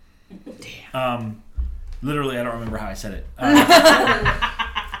 Nope. Damn. Literally, I don't remember how I said it.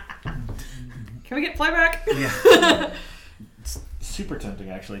 Can we get playback? Yeah. It's super tempting,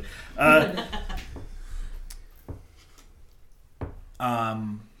 actually.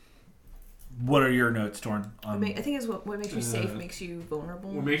 What are your notes, Torn? I think it's what makes you safe makes you vulnerable.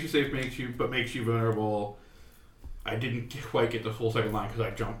 What makes you safe makes you vulnerable. I didn't quite get the full second line because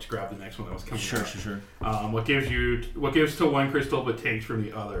I jumped to grab the next one that was coming. Sure. What gives to one crystal but takes from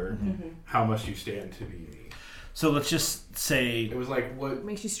the other? Mm-hmm. How must you stand to be me? So let's just say It was like what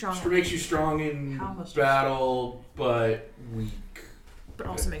Makes you strong, makes you strong in How must you battle but weak. but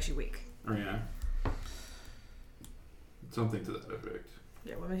also makes you weak. Or, yeah. Something to that effect.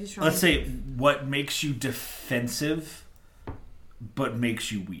 Yeah, what makes you strong? Let's say what makes you defensive, but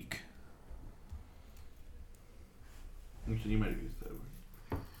makes you weak. Actually, you might have used that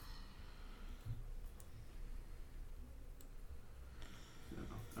one.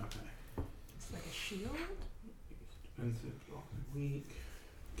 No, okay. It's like a shield. Defensive, weak.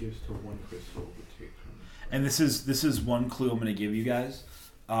 Gives to one crystal, but takes from. And this is one clue I'm going to give you guys,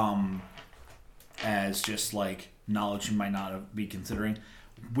 as just like knowledge you might not be considering.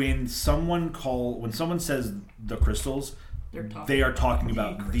 When someone says the crystals, they are talking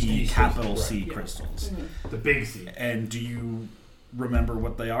about the capital C crystals. Mm-hmm. The big C. And do you remember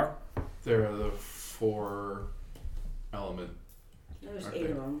what they are? They're the 4 element. There's 8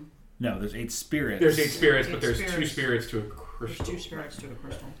 of them. No, there's 8 spirits. There's 8 spirits, Eight but there's spirits. 2 spirits to a crystal. There's 2 spirits to a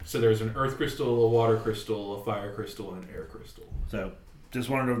crystal. So there's an earth crystal, a water crystal, a fire crystal, and an air crystal. So just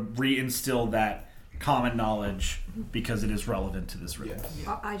wanted to reinstill that common knowledge because it is relevant to this riddle. Yes.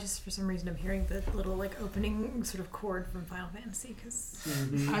 I just, for some reason, I'm hearing the little like opening sort of chord from Final Fantasy because.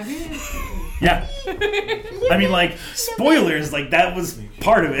 I mean, Yeah. I mean, like, spoilers, like, that was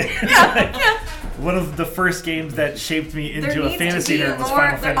part of it. Yeah. One of the first games that shaped me into a fantasy nerd was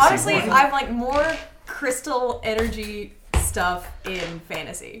Final Fantasy Honestly, 1. I'm like more crystal energy stuff in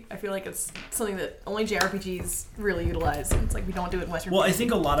fantasy. I feel like it's something that only JRPGs really utilize. It's like we don't do it in Western. Well, I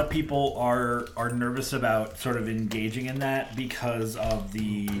think a lot of people are nervous about sort of engaging in that because of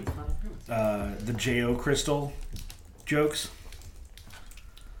the JO crystal jokes.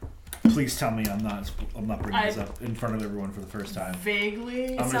 Please tell me I'm not bringing this up in front of everyone for the first time.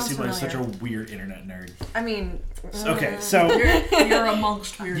 vaguely. I'm gonna sounds seem like such a familiar. weird internet nerd. I mean, Okay, so You're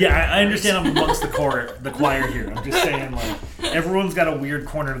amongst weird. yeah, I understand I'm amongst the choir here. I'm just saying, like, everyone's got a weird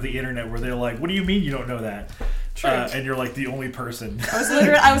corner of the internet where they're like, "What do you mean you don't know that?" And you're like the only person. I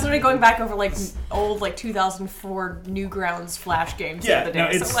was literally going back over like old like 2004 Newgrounds Flash games the other day. no,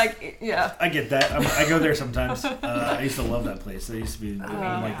 it's So like, yeah. I get that. I go there sometimes. I used to love that place. That used to be like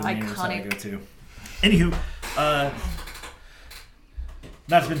the main side I go to. Anywho,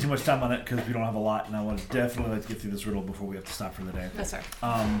 not to spend too much time on it because we don't have a lot, and I would definitely like to get through this riddle before we have to stop for the day. Yes, sir.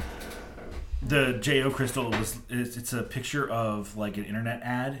 The JO crystal it's a picture of like an internet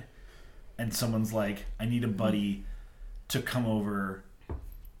ad, and someone's like, "I need a buddy to come over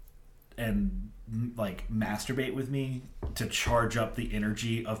and like masturbate with me to charge up the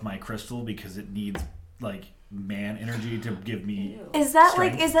energy of my crystal because it needs like man energy to give me." Is that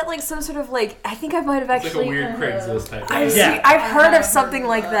strength. like some sort of like? I think I might have It's actually. like a weird Craigslist type. I've heard of something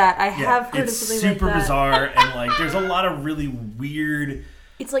like that. I have heard of it's something like that. super bizarre, and like there's a lot of really weird.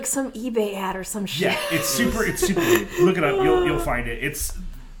 It's like some eBay ad or some shit. Yeah, it's super weird. Look it up, you'll find it. It's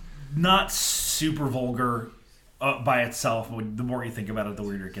not super vulgar by itself, but the more you think about it, the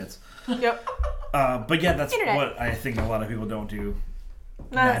weirder it gets. Yep. But yeah, that's Internet. what I think a lot of people don't do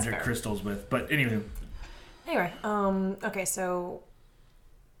That's magic fair. crystals with. But anyway, Okay, so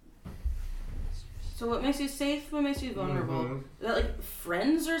So what makes you safe? What makes you vulnerable? Mhm. Is that like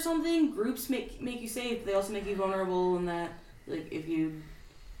friends or something? Groups make you safe. But they also make you vulnerable in that, like, if you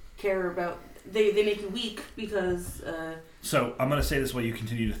care about, they make you weak because. so I'm gonna say this while you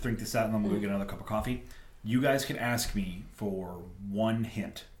continue to think this out, and then we'll go get another cup of coffee. You guys can ask me for one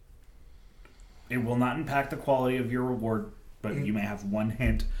hint. It will not impact the quality of your reward, but you may have one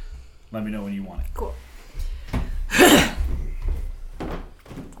hint. Let me know when you want it. cool.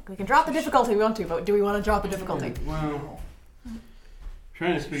 We can drop the difficulty if we want to, but do we want to drop the difficulty? Well,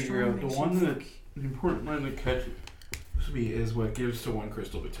 trying to figure out the one that the important one that catches me is what gives to one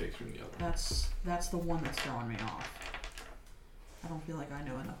crystal but takes from the other. That's the one that's throwing me off. I don't feel like I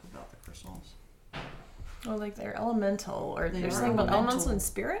know enough about the crystals. Or like they're elemental, or They there's are something about elementals elemental. and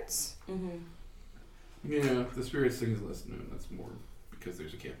spirits. Mm-hmm. Yeah, the spirits thing is less known. That's more because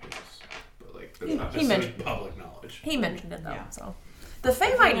there's a campaign. But like that's He not necessarily mentioned- public knowledge. He mentioned it though, Yeah. so the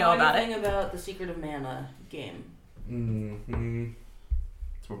Fae might know about it. Anything about the Secret of Mana game? Mm-hmm.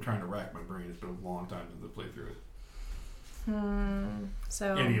 So I'm trying to rack my brain. It's been a long time since I played through it.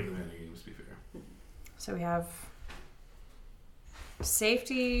 So Any of the many games, to be fair. So we have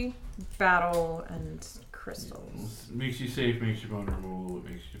safety, battle, and crystals. Makes you safe, makes you vulnerable, it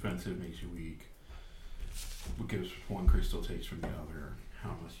makes you defensive, makes you weak. What gives one crystal takes from the other.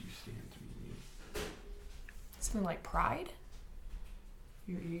 How must you stand to me? Something like pride.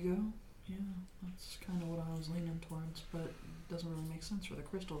 Your ego? Yeah, that's kind of what I was leaning towards, but it doesn't really make sense for the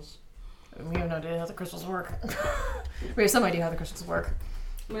crystals. We have no idea how the crystals work. We have some idea how the crystals work.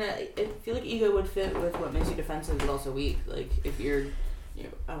 I mean, I feel like ego would fit with what makes you defensive but also weak. Like, if you're,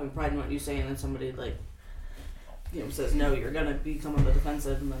 having pride in what you say and then somebody, like, says no, you're gonna become on the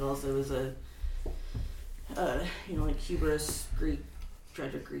defensive, and that also is a like hubris,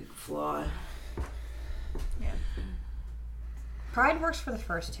 tragic Greek flaw. Yeah. Pride works for the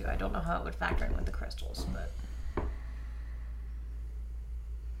first two. I don't know how it would factor in with the crystals, but.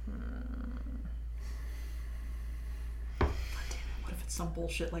 What if it's some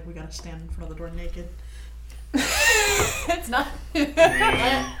bullshit like we gotta stand in front of the door naked? It's not.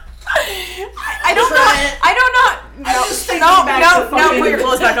 I don't know. I don't know. I'm just thinking back to No, fucking- put your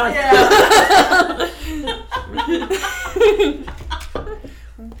clothes back on. Yeah.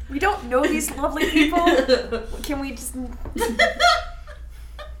 We don't know these lovely people. Can we just...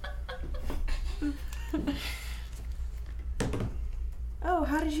 Oh,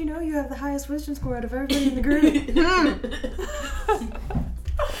 how did you know you have the highest wisdom score out of everybody in the group? I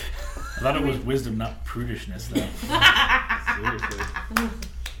thought it was wisdom, not prudishness, though. Seriously.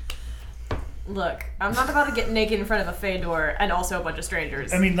 Look, I'm not about to get naked in front of a Fedor and also a bunch of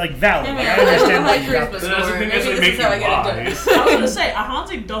strangers. I mean, like, valid. Like, I understand why My you got charisma this. But that's the score. thing Maybe that's this make is how I you get it lie. done. I was gonna say,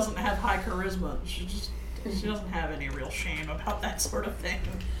 Ahanzi doesn't have high charisma. She doesn't have any real shame about that sort of thing.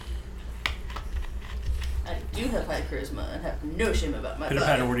 I do have high charisma and have no shame about my Pitter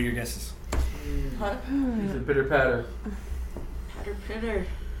body. patter, what are your guesses? Huh? He's a bitter patter. Patter pitter.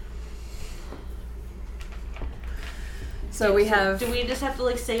 So we have... Do we just have to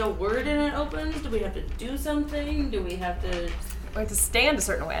like say a word and it opens? Do we have to do something? Do we have to? We have to stand a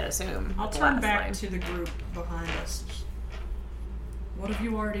certain way, I'd assume. I'll the turn last back line. to the group behind us. What have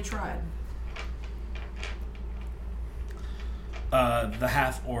you already tried? The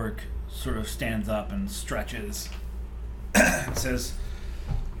half-orc sort of stands up and stretches and says,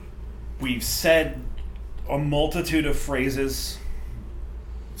 "We've said a multitude of phrases,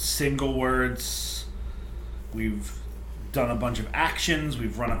 single words. We've done a bunch of actions.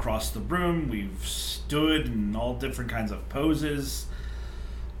 We've run across the room. We've stood in all different kinds of poses.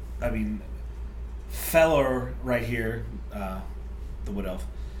 I mean, Feller right here, the Wood Elf,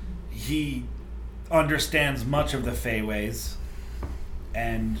 he understands much of the Fey ways,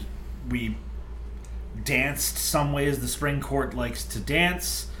 and we danced some ways the Spring Court likes to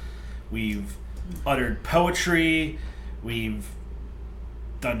dance. We've uttered poetry. We've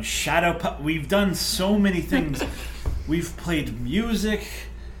done we've done so many things. We've played music."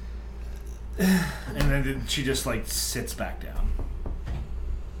 And then she just like sits back down.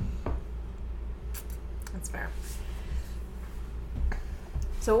 That's fair.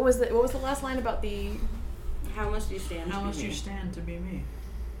 So what was the last line about the... How must you stand? How to must be you me? stand to be me?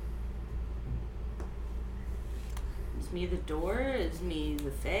 Is me the door? Is me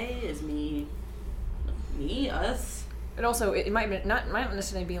the Fae? Is me us? And also, it might not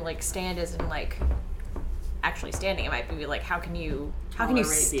necessarily be like stand as in like actually standing. It might be like how can you Tolerate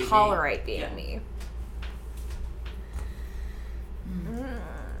being me. tolerate being Yeah. me?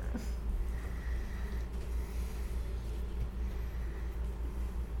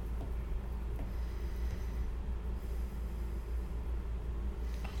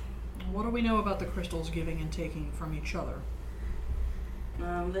 What do we know about the crystals giving and taking from each other?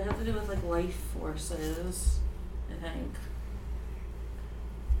 They have to do with like life forces, I think.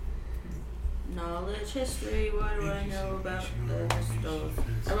 Knowledge, history. What do I know about the crystals?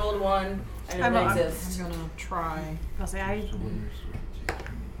 I rolled 1. I know I'm they exist. gonna try. I'll say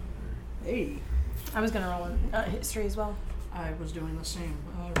Hey, I was gonna roll in history as well. I was doing the same.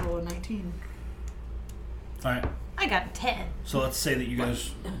 I rolled a 19. All right. I got a 10. So let's say that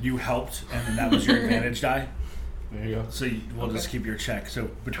you helped, and then that was your advantage die. There you go. So we'll just keep your check. So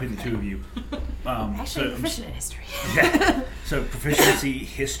between the two of you, Actually, I'm proficient in history. yeah. So proficiency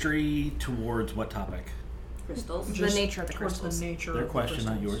history towards what topic? Crystals. The Just nature of the towards crystals. The nature Their of the question,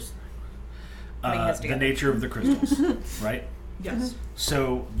 not crystals. yours. Putting heads The together. nature of the crystals, right? Yes.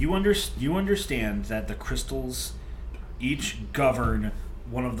 So you understand that the crystals each govern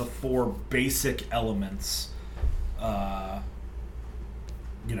one of the 4 basic elements.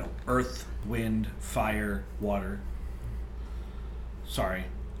 Earth, wind, fire, water. Sorry.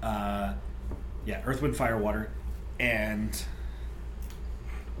 Earth, wind, fire, water. And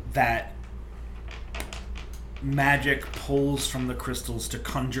that magic pulls from the crystals to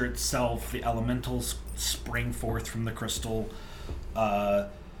conjure itself. The elementals spring forth from the crystal.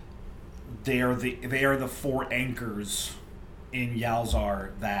 They are the 4 anchors in Yalzar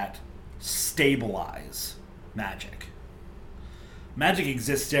that stabilize magic. Magic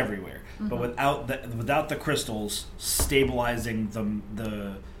exists everywhere, but without the crystals stabilizing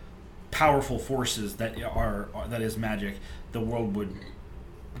the powerful forces that is magic, the world would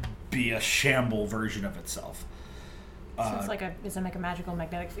be a shamble version of itself. So it's like a magical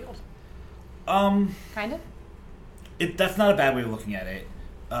magnetic field. Kind of. That's not a bad way of looking at it.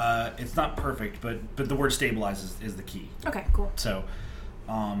 It's not perfect, but the word stabilize is the key. Okay, cool. So,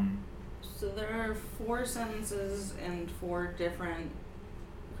 So there are 4 sentences and 4 different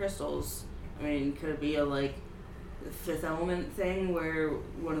crystals. I mean, could it be a like fifth element thing where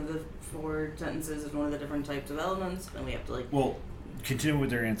one of the 4 sentences is one of the different types of elements, and we have to like. well, continue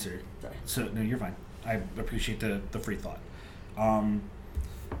with their answer. Sorry. So no, you're fine. I appreciate the free thought.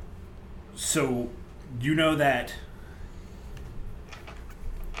 So you know that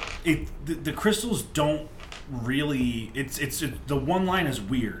the crystals don't really. It's the one line is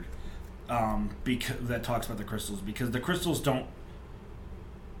weird. Because that talks about the crystals, because the crystals don't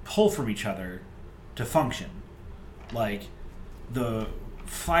pull from each other to function. Like the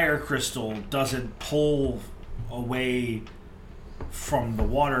fire crystal doesn't pull away from the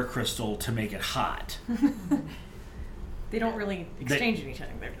water crystal to make it hot. They don't really exchange each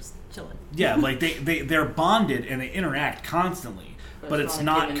other. They're just chilling. Yeah, like they're bonded and they interact constantly, but it's give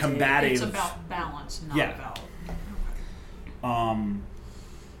not and take. combative. It's about balance, not Yeah. about.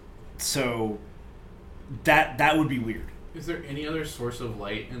 So that would be weird. Is there any other source of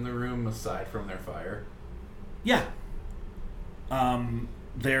light in the room aside from their fire? Yeah.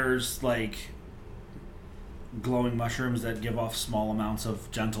 There's like glowing mushrooms that give off small amounts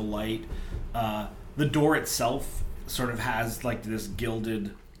of gentle light. The door itself sort of has like this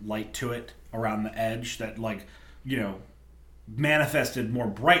gilded light to it around the edge that manifested more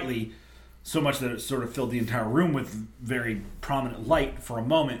brightly, so much that it sort of filled the entire room with very prominent light for a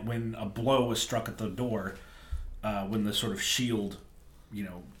moment when a blow was struck at the door, when the sort of shield,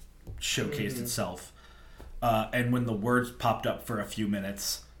 showcased itself. And when the words popped up for a few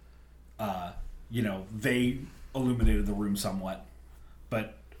minutes, they illuminated the room somewhat.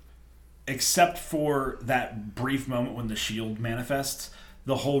 But except for that brief moment when the shield manifests,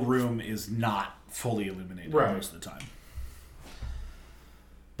 the whole room is not fully illuminated most of the time.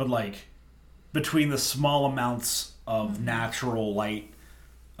 But like, between the small amounts of natural light,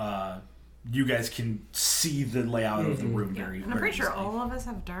 you guys can see the layout of the room very. And I'm pretty sure all of us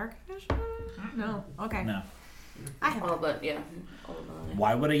have dark vision. No. Okay. No. I have. All but yeah. All but,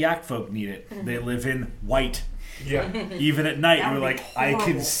 Why would a yak folk need it? They live in white. Yeah. Even at night, That you're would be like, I can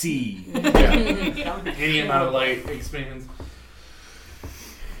horrible. see. Yeah. Any amount of light expands.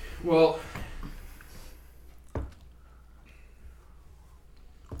 Well,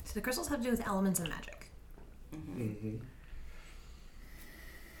 So the crystals have to do with elements and magic. mm-hmm.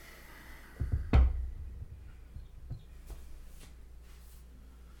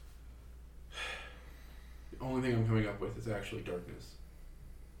 The only thing I'm coming up with is actually darkness.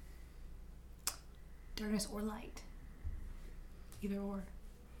 Darkness or light. Either or.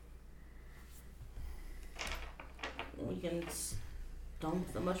 we can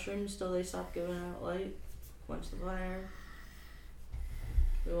dump the mushrooms till they stop giving out light. Quench the fire.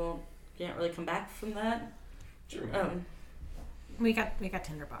 Can't really come back from that. Sure. We got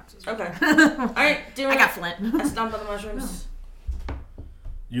tinder boxes. Okay. Alright, do it. I got flint. I stomp on the mushrooms.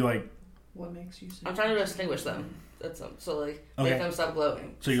 You like, What makes you say? I'm trying to extinguish them. That's so like Okay. make them stop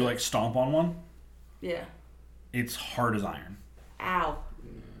glowing. so you like stomp on one? Yeah. It's hard as iron. Ow.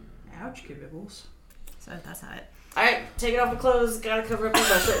 Ouch, Kibibbles. So that's not it. Alright, take it off the clothes. Gotta cover up the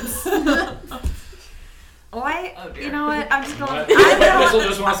mushrooms. Oh, dear. You know what? I'm just going. What? I Crystal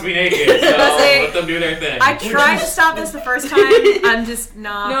just wants to be naked, so let them do their thing. I tried to stop this the first time. I'm just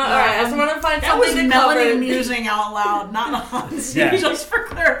not. No, alright, I just want to find That was something to Melanie cover. musing out loud, not Hansi, Yeah. just for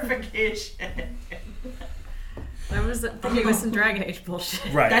clarification. I was thinking with some Dragon Age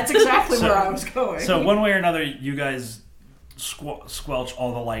bullshit. Right. That's exactly So- where I was going. So one way or another, you guys squelch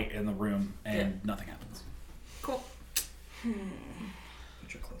all the light in the room, and nothing happens. Cool.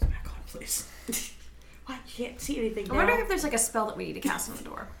 Put your clothes back on, please. I can't see anything I'm now. wondering if there's like a spell that we need to cast on the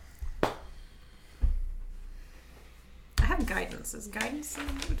door. I have guidance. Is guidance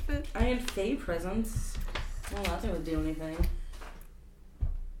something that would fit? I had Fey presence. Well, that doesn't do anything.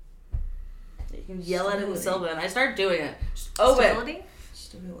 You can yell at it with Sylvan. I start doing it. Just open. Stability?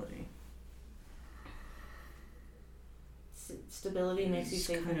 Stability. Stability makes you It's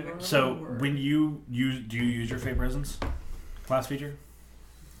safe kind and of vulnerable. So Word. when do you use your Fey Presence class feature?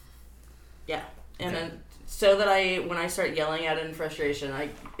 Yeah, and Okay. then so that when I start yelling at it in frustration,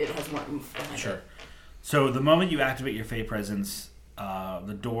 it has more oomph behind Sure. it. So the moment you activate your Fey Presence,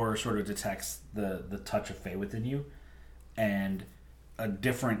 the door sort of detects the touch of Fey within you, and a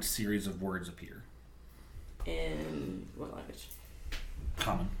different series of words appear. In what language?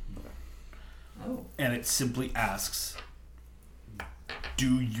 Common. Oh. And it simply asks,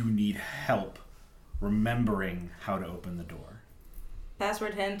 do you need help remembering how to open the door?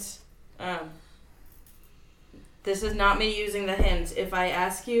 Password hint. This is not me using the hint. If I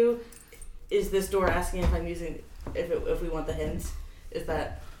ask you, is this door asking if I'm using if we want the hint? Is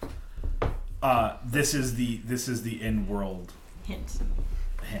that This is the in-world Hint.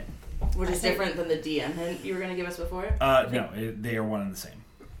 hint. which I is think- different than the DM hint you were gonna give us before? No, they are one and the same.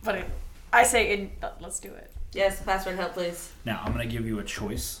 But I say, let's do it. Yes, password help, please. Now I'm gonna give you a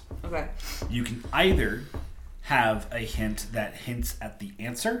choice. Okay. You can either have a hint that hints at the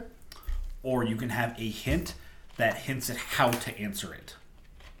answer, or you can have a hint that hints at how to answer it.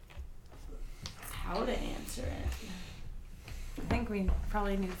 How to answer it? I think we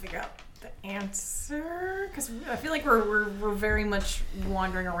probably need to figure out the answer because I feel like we're very much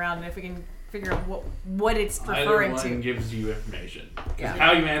wandering around, and if we can figure out what it's Either referring one to. gives you information. 'Cause Yeah.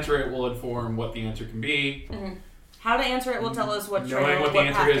 how you answer it will inform what the answer can be. Mm-hmm. How to answer it will tell us what trail, Knowing what the what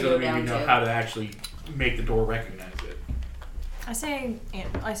answer path is to go doesn't mean down we know to. how to actually make the door recognize it. I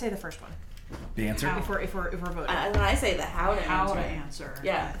say the first one. The answer? How? If we're voting. And I say the how to How answer. to it. answer.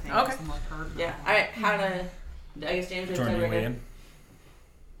 Yeah. I think Okay. is the more pertinent Yeah. one. All right. How to? I guess James is Jordan, you weigh tiebreaker. in?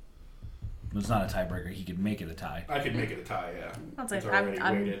 It's not a tiebreaker. He could make it a tie. I could make it a tie, yeah. I'll say It's already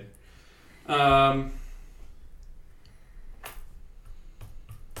I'm weighted.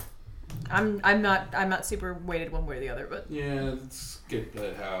 I'm not super weighted one way or the other, but Yeah, let's get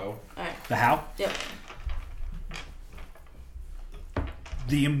the how. All right. The how? Yep.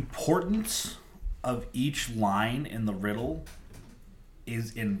 The importance of each line in the riddle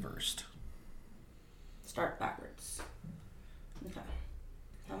is inversed. Start backwards. Okay.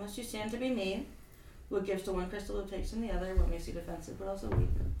 How much you stand to be me? What gives to one crystal it takes from the other? What makes you defensive but also weak?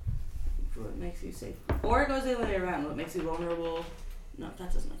 What makes you safe? Or it goes the other way around. What makes you vulnerable? No,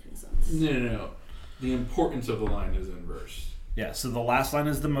 that doesn't make any sense. No. The importance of the line is inverse. Yeah, so the last line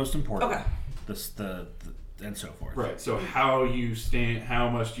is the most important. Okay. The and so forth. Right, so how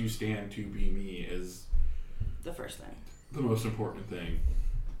much you stand to be me is The first thing. the most important thing.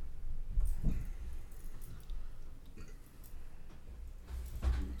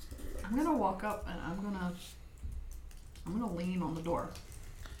 I'm gonna walk up and I'm gonna lean on the door.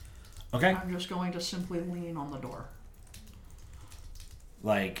 Okay. I'm just going to simply lean on the door.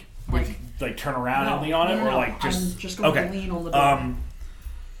 Like Like- turn around and No, lean on it, no, or no, like just I'm just going okay. to lean on the door.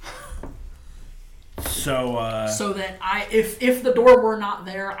 So so that if the door were not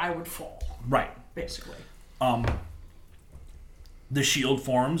there, I would fall, right. basically. The shield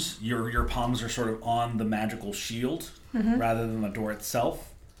forms. Your palms are sort of on the magical shield rather than the door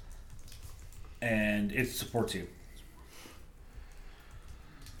itself, and it supports you.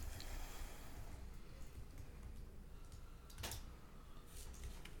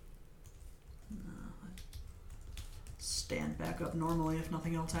 Stand back up normally if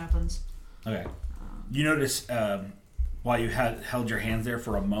nothing else happens. Okay. You notice while you held your hands there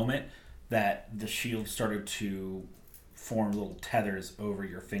for a moment that the shield started to form little tethers over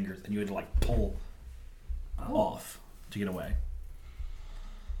your fingers, and you had to like pull off to get away.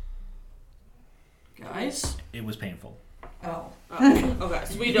 Guys? It was painful. Oh. Okay,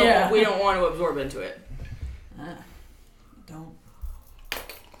 so we don't Yeah. we don't want to absorb into it. Don't.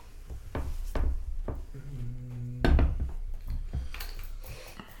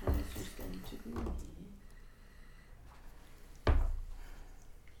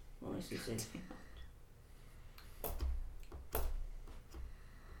 What makes you safe? What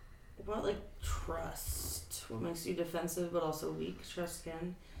about like trust? What makes you defensive but also weak? Trust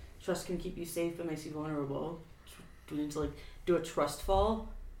can keep you safe but makes you vulnerable. Do we need to like do a trust fall?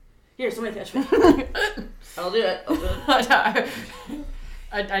 Here, somebody catch me. I'll do it.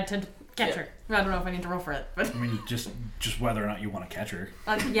 I tend to catch Yeah. her. I don't know if I need to roll for it, but I mean, just whether or not you want to catch her.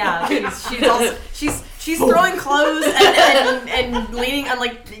 yeah, she's also she's throwing clothes and leaning on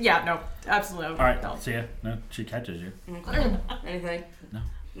no, absolutely. All right. No. See ya. No, she catches you. Okay. Anything? No.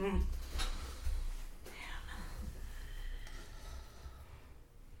 Mm.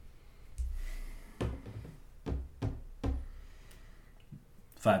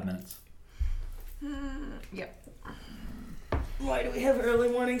 5 minutes. Yep. Why do we have early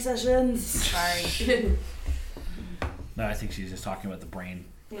morning sessions? Sorry. No, I think she's just talking about the brain.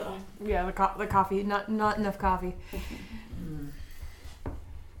 Yeah. Yeah, the coffee. Not enough coffee.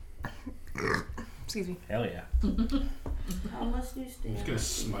 Excuse me. Hell yeah. How much do you I'm just stand? gonna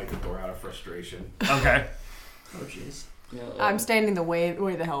smite the door out of frustration. Okay. Oh, jeez. I'm standing the way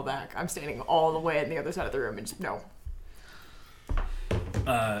the hell back. I'm standing all the way on the other side of the room and just no.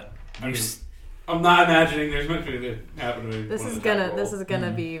 I'm not imagining there's much to happen to me. This is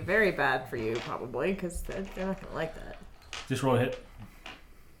gonna be very bad for you probably because they're not gonna like that. Just roll a hit.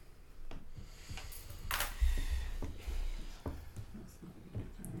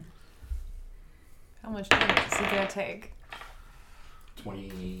 How much damage is he gonna take?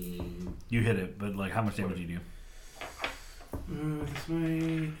 20. You hit it, but like, how much damage do you do? This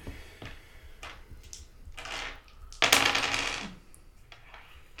way.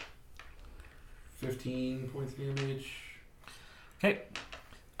 15 points damage. Okay.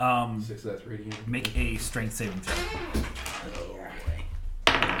 6 of that's radiant. Make a strength saving throw.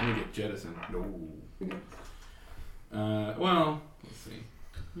 I'm gonna get jettisoned. No. Well, let's see.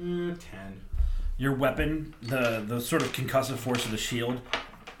 10. Your weapon, the sort of concussive force of the shield,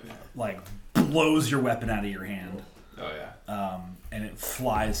 like blows your weapon out of your hand. Oh yeah. And it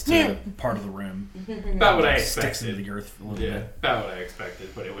flies to part of the room. About what I Sticks into expected. the earth a little Yeah, bit. about what I expected,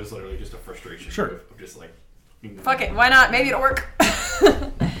 but it was literally just a frustration. Sure. Of just like. Fuck it, why not? Maybe it'll work.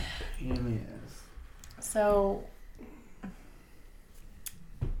 Yes. So,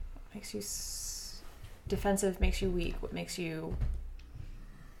 makes you defensive, makes you weak. What makes you...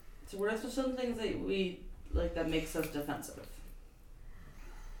 So what are some things that we like that makes us defensive?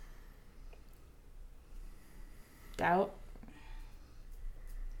 Doubt.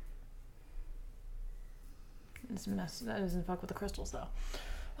 That doesn't fuck with the crystals, though.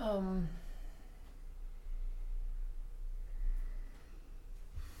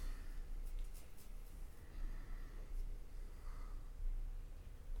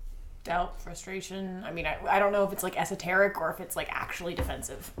 Doubt, frustration. I mean, I don't know if it's like esoteric or if it's like actually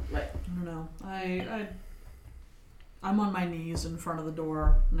defensive. Right. I don't know. I'm on my knees in front of the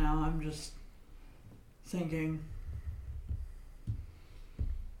door now. I'm just thinking.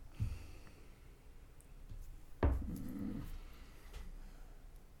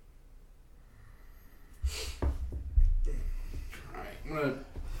 Alright, I'm gonna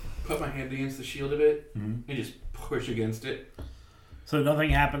put my hand against the shield a bit Mhm. and just push against it. So nothing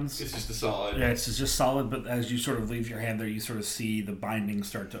happens. It's just a solid. Yeah, it's just solid, but as you sort of leave your hand there, you sort of see the binding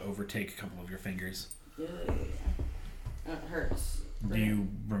start to overtake a couple of your fingers. Yeah. It hurts. Do you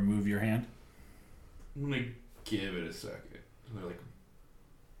remove your hand? I'm gonna give it a second. Like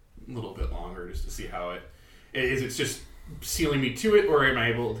a little bit longer just to see how it is. It's just sealing me to it, or am I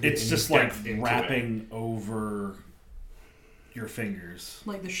able to get It's any just like depth into wrapping over your fingers.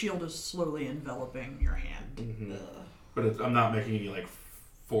 Like the shield is slowly enveloping your hand. it? Mhm. But I'm not making any like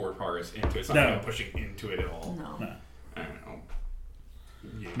forward progress into it. It's not No. like I'm pushing into it at all. No. No. I don't know.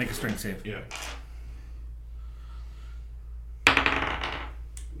 Yeah. Make a strength save. Yeah.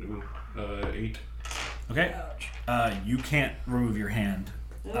 Ooh, 8. Okay. You can't remove your hand.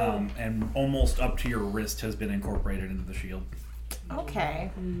 And almost up to your wrist has been incorporated into the shield.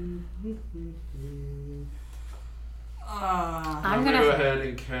 Okay. I'm gonna go ahead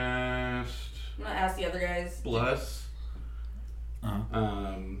and cast I'm gonna ask the other guys. Bless.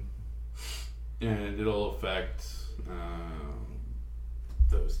 Uh-huh. And it'll affect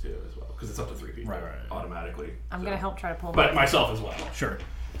those two as well because it's up to 3 people Right. automatically. I'm gonna help try to pull But them. myself as well. Sure.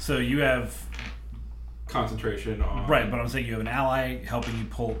 So you have Concentration on right, but I'm saying you have an ally helping you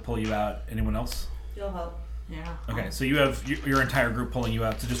pull you out. Anyone else? You'll help. Yeah. Okay, so you have your entire group pulling you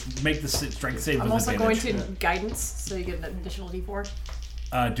out. So just make the strength save I'm with also going advantage. to guidance, so you get an additional D4.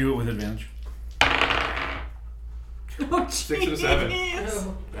 Do it with advantage. Oh, 6 and a 7.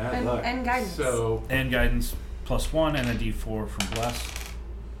 Oh. Bad luck. And guidance. So And guidance +1 and a D4 from Bless.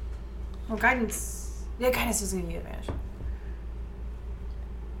 Well, guidance. Yeah, guidance is going to give you advantage.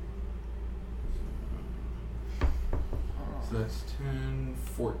 that's 10,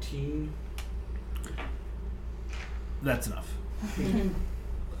 14. That's enough.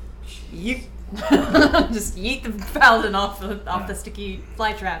 Yeet. Just yeet the paladin off the sticky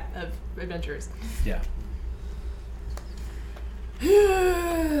fly trap of adventurers. Yeah. I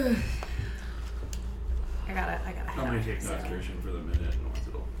gotta head I'm gonna out. take concentration for the minute, and once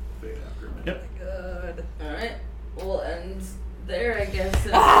it'll fade after a minute. Yep. Good. Alright. We'll end there, I guess.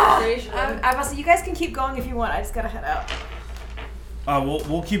 I must say, you guys can keep going if you want. I just gotta head out.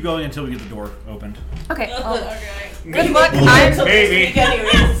 We'll keep going until we get the door opened. Okay. Well, Okay. good luck. Maybe.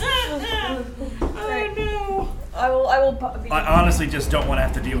 Oh no. I will. I honestly just don't want to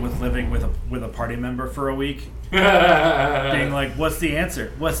have to deal with living with a party member for a week. Being like, what's the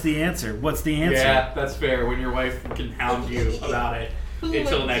answer? What's the answer? What's the answer? Yeah, that's fair. When your wife can hound you about it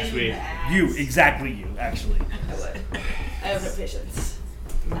until next week. You, exactly you, actually. I would. I have no patience.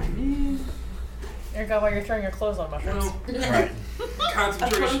 There you go while you're throwing your clothes on mushrooms. Right.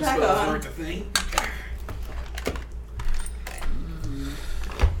 Concentration back spells on. aren't a thing.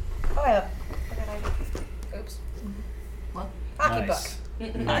 Oh yeah. Oops. What? Hockey Nice.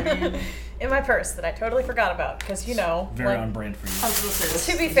 book. In my purse that I totally forgot about because Very on brand for I you. was gonna say this.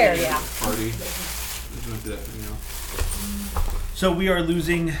 to be fair, yeah. Party. There's no death, you know. So we are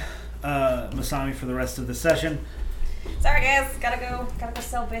losing Masami for the rest of the session. Sorry, guys. Gotta go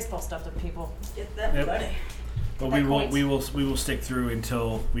sell baseball stuff to people. Get that Yep. money. But That we will stick through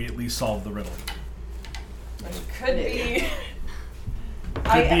until we at least solve the riddle. Which could be.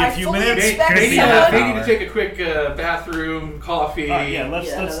 Could be a few fully minutes, expect could be someone- half They hour. need to take a quick bathroom, coffee. All right, yeah, let's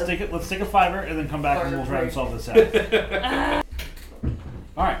take a $5 and then come back and we'll try and solve this out.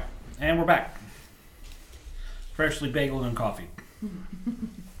 All right, and we're back. Freshly bageled and coffee.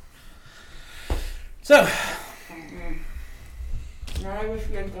 So, Now I wish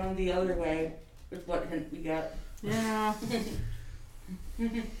we had gone the other way with what hint we got. Yeah.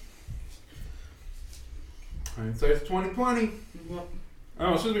 Hindsight's 2020. Yep.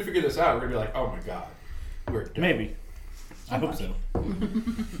 Oh, as soon as we figure this out, we're gonna be like, oh my god, we're done. maybe. I hope so.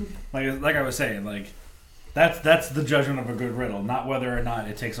 like I was saying, like that's the judgment of a good riddle, not whether or not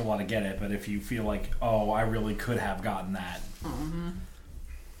it takes a while to get it, but if you feel like, oh, I really could have gotten that.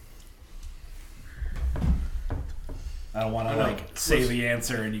 I don't want to say the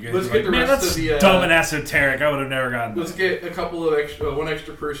answer and you guys let's are get like, the man, rest that's of the, dumb and esoteric. I would have never gotten Let's that. get a couple of one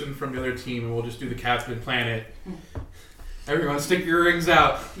extra person from the other team, and we'll just do the Captain Planet. Everyone, stick your rings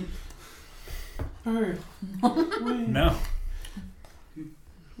out. Alright. No.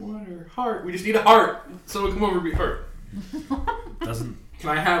 Water, heart. We just need a heart. Someone come over and be hurt. Doesn't. Can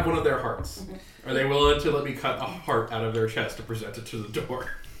I have one of their hearts? Are they willing to let me cut a heart out of their chest to present it to the door?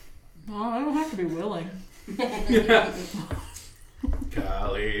 Well, I don't have to be willing.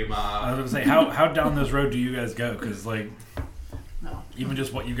 Kalima. I was gonna say, how down this road do you guys go? Because No. even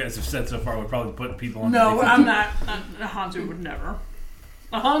just what you guys have said so far would probably put people on. No, I'm not. Hanzu would never.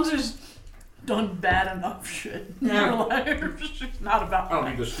 Hanzu's done bad enough shit in her life. It's just not about I don't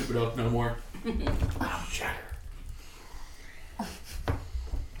that. need this stupid elf no more. Oh, shatter.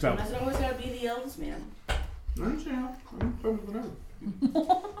 So Doesn't always gotta be the elves, man. I understand. I'm fine with whatever.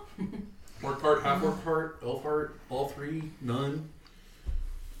 Work heart, half work heart, elf heart, all three, none.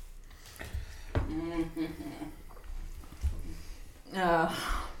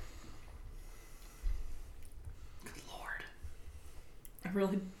 Good lord. I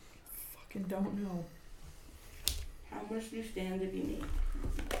really fucking don't know. How much do you stand to be me?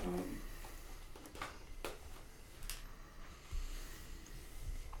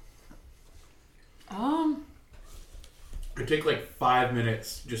 I take like 5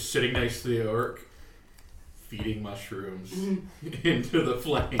 minutes just sitting next to the orc, feeding mushrooms into the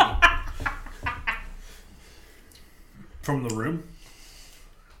flame. from the room,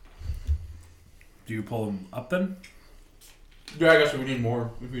 do you pull them up then? Yeah, I guess we need more.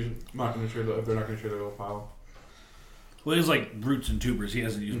 If they're not going to share the little file. Well, he's like roots and tubers. He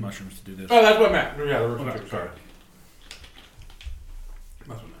doesn't use mushrooms to do this. Oh, that's what I meant. Yeah, the roots. Okay, Sorry. That's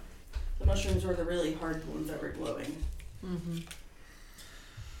what I meant. The mushrooms were the really hard ones that were glowing.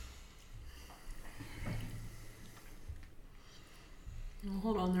 Well,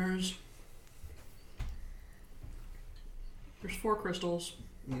 hold on, there's 4 crystals.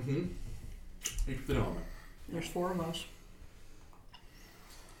 Mm-hmm. Each with an element. There's 4 of us.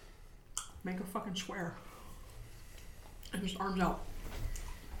 Make a fucking square. And just arms out.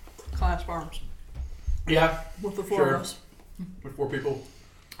 Clasp arms. Yeah, With the 4 Sure. of us. with 4 people.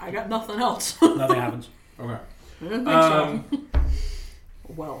 I got nothing else. Nothing happens. Okay. I didn't think so.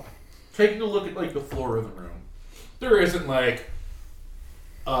 Well. Taking a look at like the floor of the room, there isn't like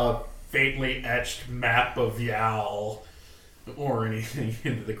a faintly etched map of Yal or anything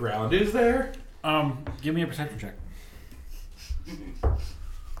into the ground, is there? Give me a perception check.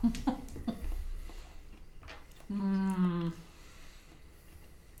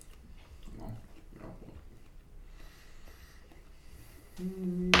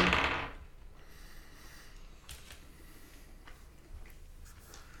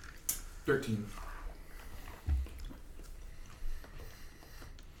 $13.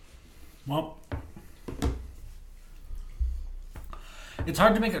 Well, it's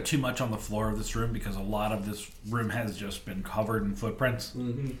hard to make out too much on the floor of this room because a lot of this room has just been covered in footprints.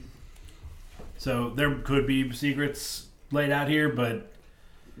 Mm-hmm. So there could be secrets laid out here, but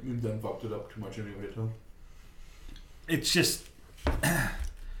You've done fucked it up too much anyway, too. it's just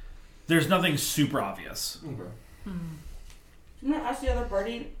there's nothing super obvious. Okay. I'm gonna ask the other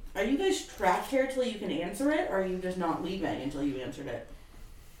party, are you guys trapped here till you can answer it, or are you just not leaving until you answered it?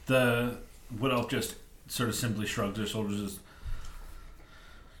 The Wood Elf just sort of simply shrugs her shoulders. Just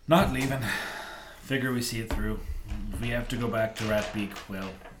not leaving. Figure we see it through. If we have to go back to Rat Beak, well,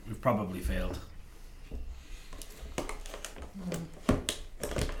 we've probably failed.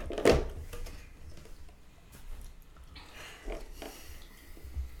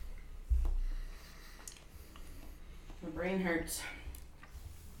 My brain hurts.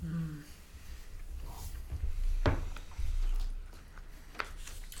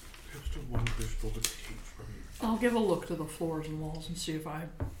 Just one crystal to take from you. I'll give a look to the floors and walls and see if I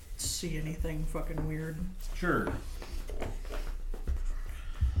see anything fucking weird. Sure.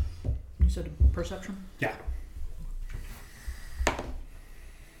 You said perception? Yeah.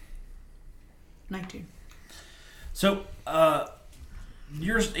 19. So,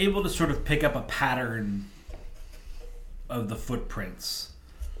 you're able to sort of pick up a pattern of the footprints,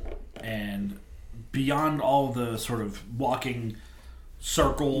 and beyond all the sort of walking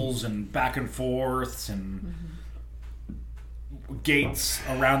circles and back and forths and gates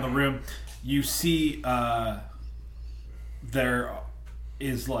around the room, you see there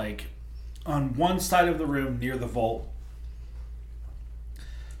is, like, on one side of the room near the vault,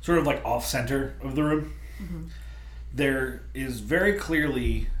 sort of like off center of the room, there is very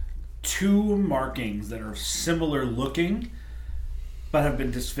clearly two markings that are similar looking but have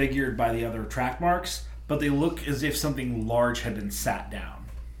been disfigured by the other track marks, but they look as if something large had been sat down.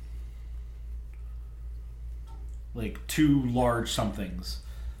 Like two large somethings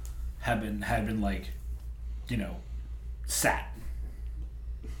had been like, sat.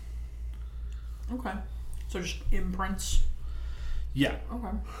 Okay. So just imprints. Yeah. Okay.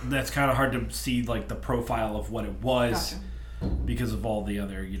 That's kind of hard to see, like, the profile of what it was Gotcha. because of all the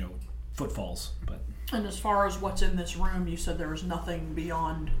other, footfalls. But And as far as what's in this room, you said there was nothing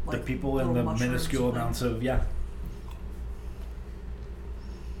beyond, like, the people in the little mushrooms minuscule and amounts things. of, yeah.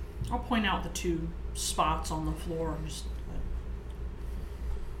 I'll point out the two spots on the floor. Just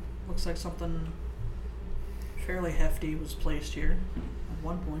looks like something fairly hefty was placed here at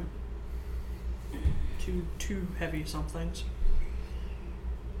one point. Two heavy somethings.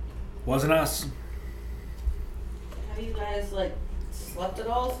 Wasn't us. Have you guys, like, slept at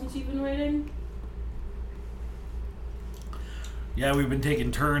all since you've been waiting? Yeah, we've been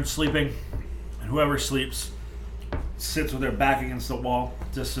taking turns sleeping, and whoever sleeps sits with their back against the wall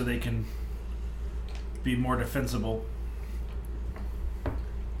just so they can be more defensible. So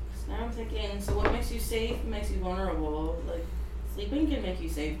now I'm thinking, so what makes you safe makes you vulnerable. Like, sleeping can make you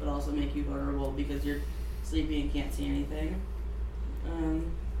safe, but also make you vulnerable because you're sleepy and can't see anything.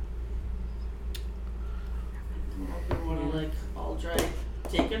 If you want to, like, all try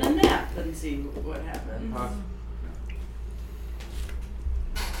taking a nap and see what happens.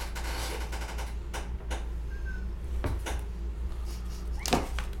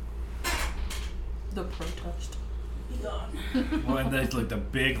 The protest. Be gone. Well, and there's, like, the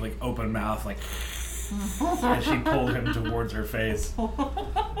big, like, open mouth, like, as she pulled him towards her face.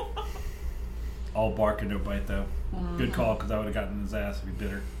 All bark and no bite, though. Good call, because I would have gotten his ass if he bit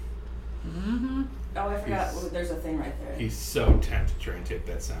her. Mm-hmm. Oh, I forgot. He's- There's a thing right there. He's so tempted to try and take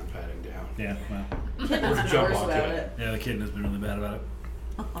that sound padding down. Yeah, well. Kitten's Or been jump worse onto about it. it. Yeah, the kitten has been really bad about it.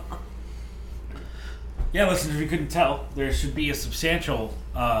 Yeah, listen, if you couldn't tell, there should be a substantial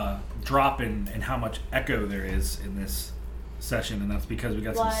drop in how much echo there is in this session, and that's because we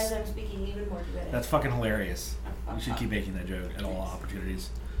got some... Lies, I'm speaking even more today. That's fucking hilarious. We should keep making that joke at all opportunities.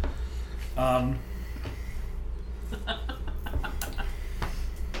 How'd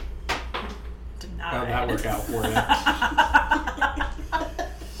that work out for you?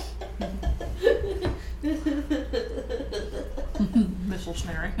 Missile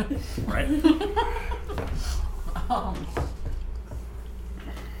snaring. Right?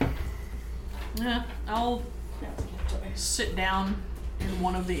 Yeah, I'll sit down in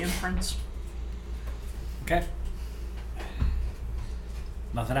one of the imprints. Okay.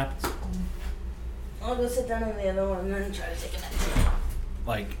 Nothing happens. I'll go sit down on the other one and then try to take a nap.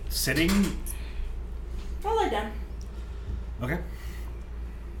 Like, sitting? I'll lie down. Okay.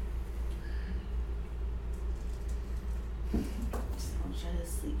 I'll try to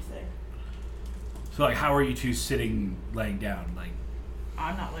sleep thing. So, like, how are you two sitting, laying down? Like,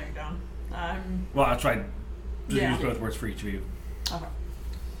 I'm not laying down. well, I tried to Yeah. use both words for each of you. Okay.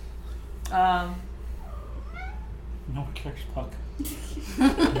 No one cares, Puck.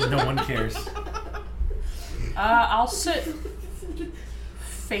 No one cares. I'll sit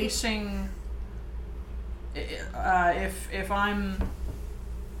facing. If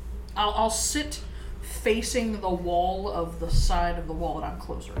I'll sit facing the wall of the side of the wall that I'm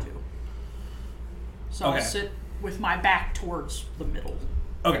closer to. So Okay. I'll sit with my back towards the middle.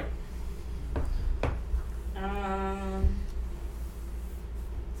 Okay.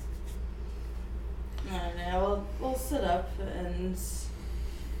 Yeah, we'll sit up and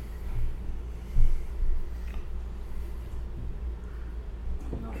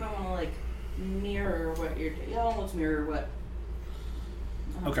I don't know if I want to like mirror what you're doing. Yeah, I'll almost mirror what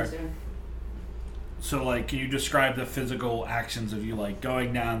I'm Okay. doing. So, like, can you describe the physical actions of you, like,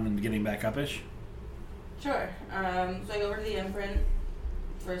 going down and getting back up-ish? Sure. So I go over to the imprint.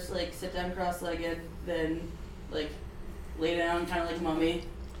 First, like, sit down cross-legged, then, like, lay down, kind of like a mummy.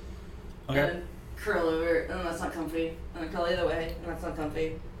 Okay. And then curl over, and then that's not comfy. And then curl the other way, and that's not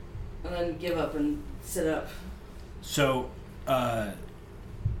comfy. And then give up and sit up. So,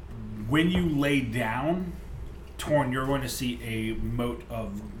 when you lay down, Torn, you're going to see a mote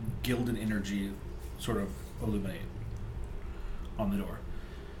of gilded energy sort of illuminate on the door.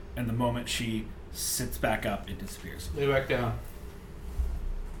 And the moment she sits back up, it disappears. Lay back down.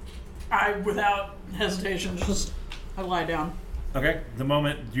 I, without hesitation, I lie down. Okay. The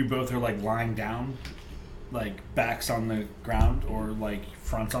moment you both are, like, lying down, like, backs on the ground or, like,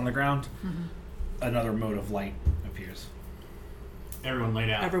 fronts on the ground, another mote of light appears. Everyone lay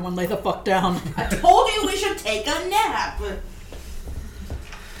down. Everyone lay the fuck down. I told you we should take a nap!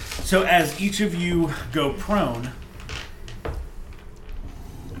 So as each of you go prone...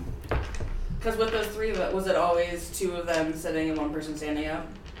 Because with those three, was it always two of them sitting and one person standing up?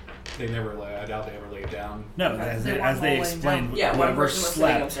 They never lay. I doubt they ever laid down. No, Okay. as They they, weren't as all they laying explained, down. Yeah, one whoever person was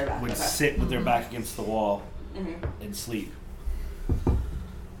sitting up slept their back, would okay. sit with their back against the wall and sleep.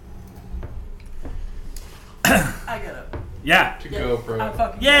 I get it. Yeah. To go, bro. I'm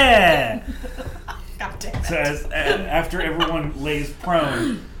fucking. Yeah! God damn it. So after everyone lays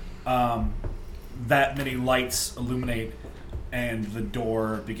prone, that many lights illuminate and the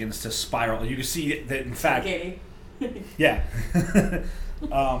door begins to spiral. You can see that, in fact... Katie. Yeah.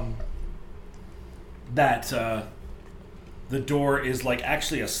 That the door is like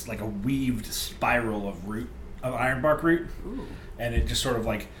actually like a weaved spiral of ironbark root, and it just sort of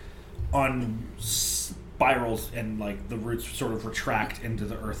like spirals and like the roots sort of retract into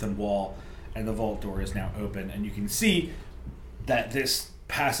the earthen wall, and the vault door is now open, and you can see that this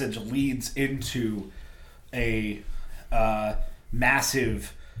passage leads into a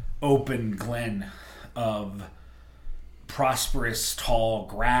massive open glen of prosperous tall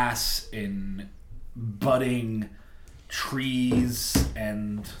grass and budding trees,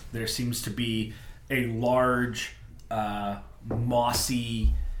 and there seems to be a large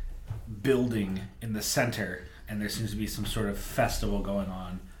mossy building in the center, and there seems to be some sort of festival going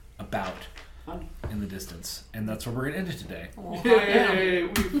on about in the distance, and that's where we're going to end it today. Yay,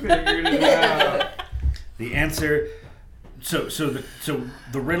 we figured it out. The answer, so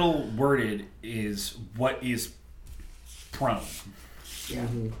the riddle worded is what is prone. Yeah.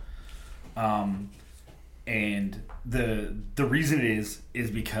 And the reason it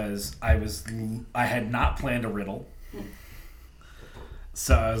is because I had not planned a riddle,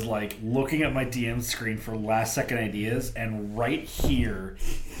 so I was like looking at my DM screen for last second ideas, and right here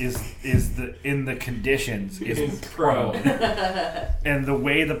is the in the conditions is prone, and the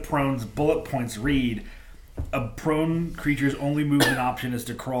way the prone's bullet points read. A prone creature's only movement option is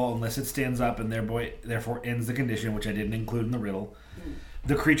to crawl unless it stands up, and therefore ends the condition, which I didn't include in the riddle.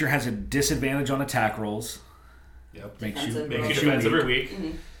 The creature has a disadvantage on attack rolls. Yep. Makes you defense every week.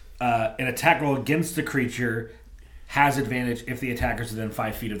 An attack roll against the creature has advantage if the attacker's within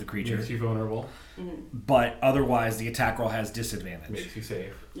 5 feet of the creature. Makes you vulnerable. But otherwise, the attack roll has disadvantage. Makes you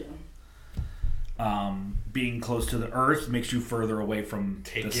safe. Yeah. Being close to the earth makes you further away from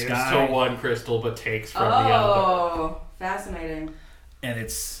the Gives sky. to one crystal, but takes from the other. Oh, fascinating. And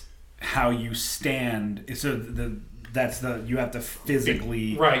it's how you stand. So you have to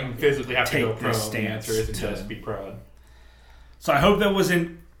physically Right, you physically have to take go prone. this The answer isn't stance just be prone. So I hope that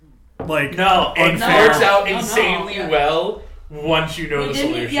wasn't like No, it unfair. works out No, no. insanely well once you know We the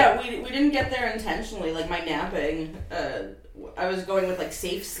didn't, solution. yeah, we didn't get there intentionally. Like my napping, I was going with like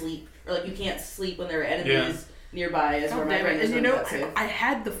safe sleep, or like you can't sleep when there are enemies nearby. Is where God my damn brain it. is. And you know, that's safe. I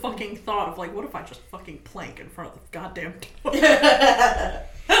had the fucking thought of like, what if I just fucking plank in front of the goddamn door?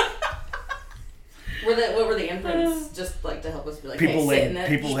 What were the imprints? Just like to help us be like, People hey, sit in it.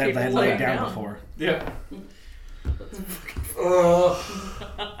 people have people laid laying down down. before. Yeah.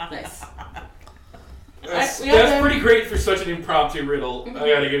 Nice. That's, we got that's them. pretty great for such an impromptu riddle. I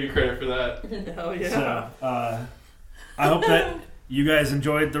gotta give you credit for that. Hell yeah. So I hope that you guys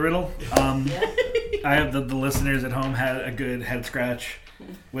enjoyed the riddle. I hope that the listeners at home had a good head scratch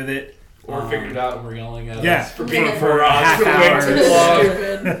with it. Or figured it out and we're yelling at Yeah, us for being for a half for way too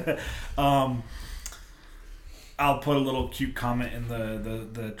hour. long. I'll put a little cute comment in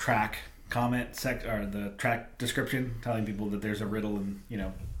the track comment or the track description, telling people that there's a riddle, and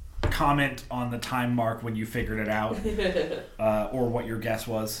comment on the time mark when you figured it out, or what your guess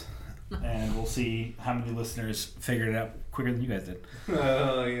was, and we'll see how many listeners figured it out quicker than you guys did.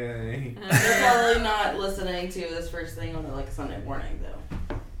 Oh yay! They're probably not listening to this first thing on like a Sunday morning though.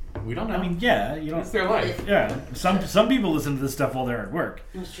 We don't know. I mean, yeah, you it's don't. their life. Yeah, some people listen to this stuff while they're at work.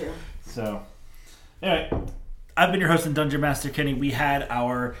 That's true. So, anyway, I've been your host and Dungeon Master Kenny. We had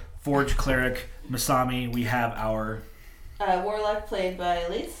our Forge Cleric Masami. We have our Warlock played by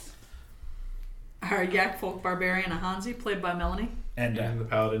Elise. Our Yak Folk Barbarian Ahanzi, played by Melanie. and And the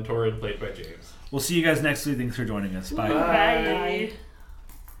Paladin Torin played by James. we'll see you guys next week. Thanks for joining us. Bye. Bye. Bye.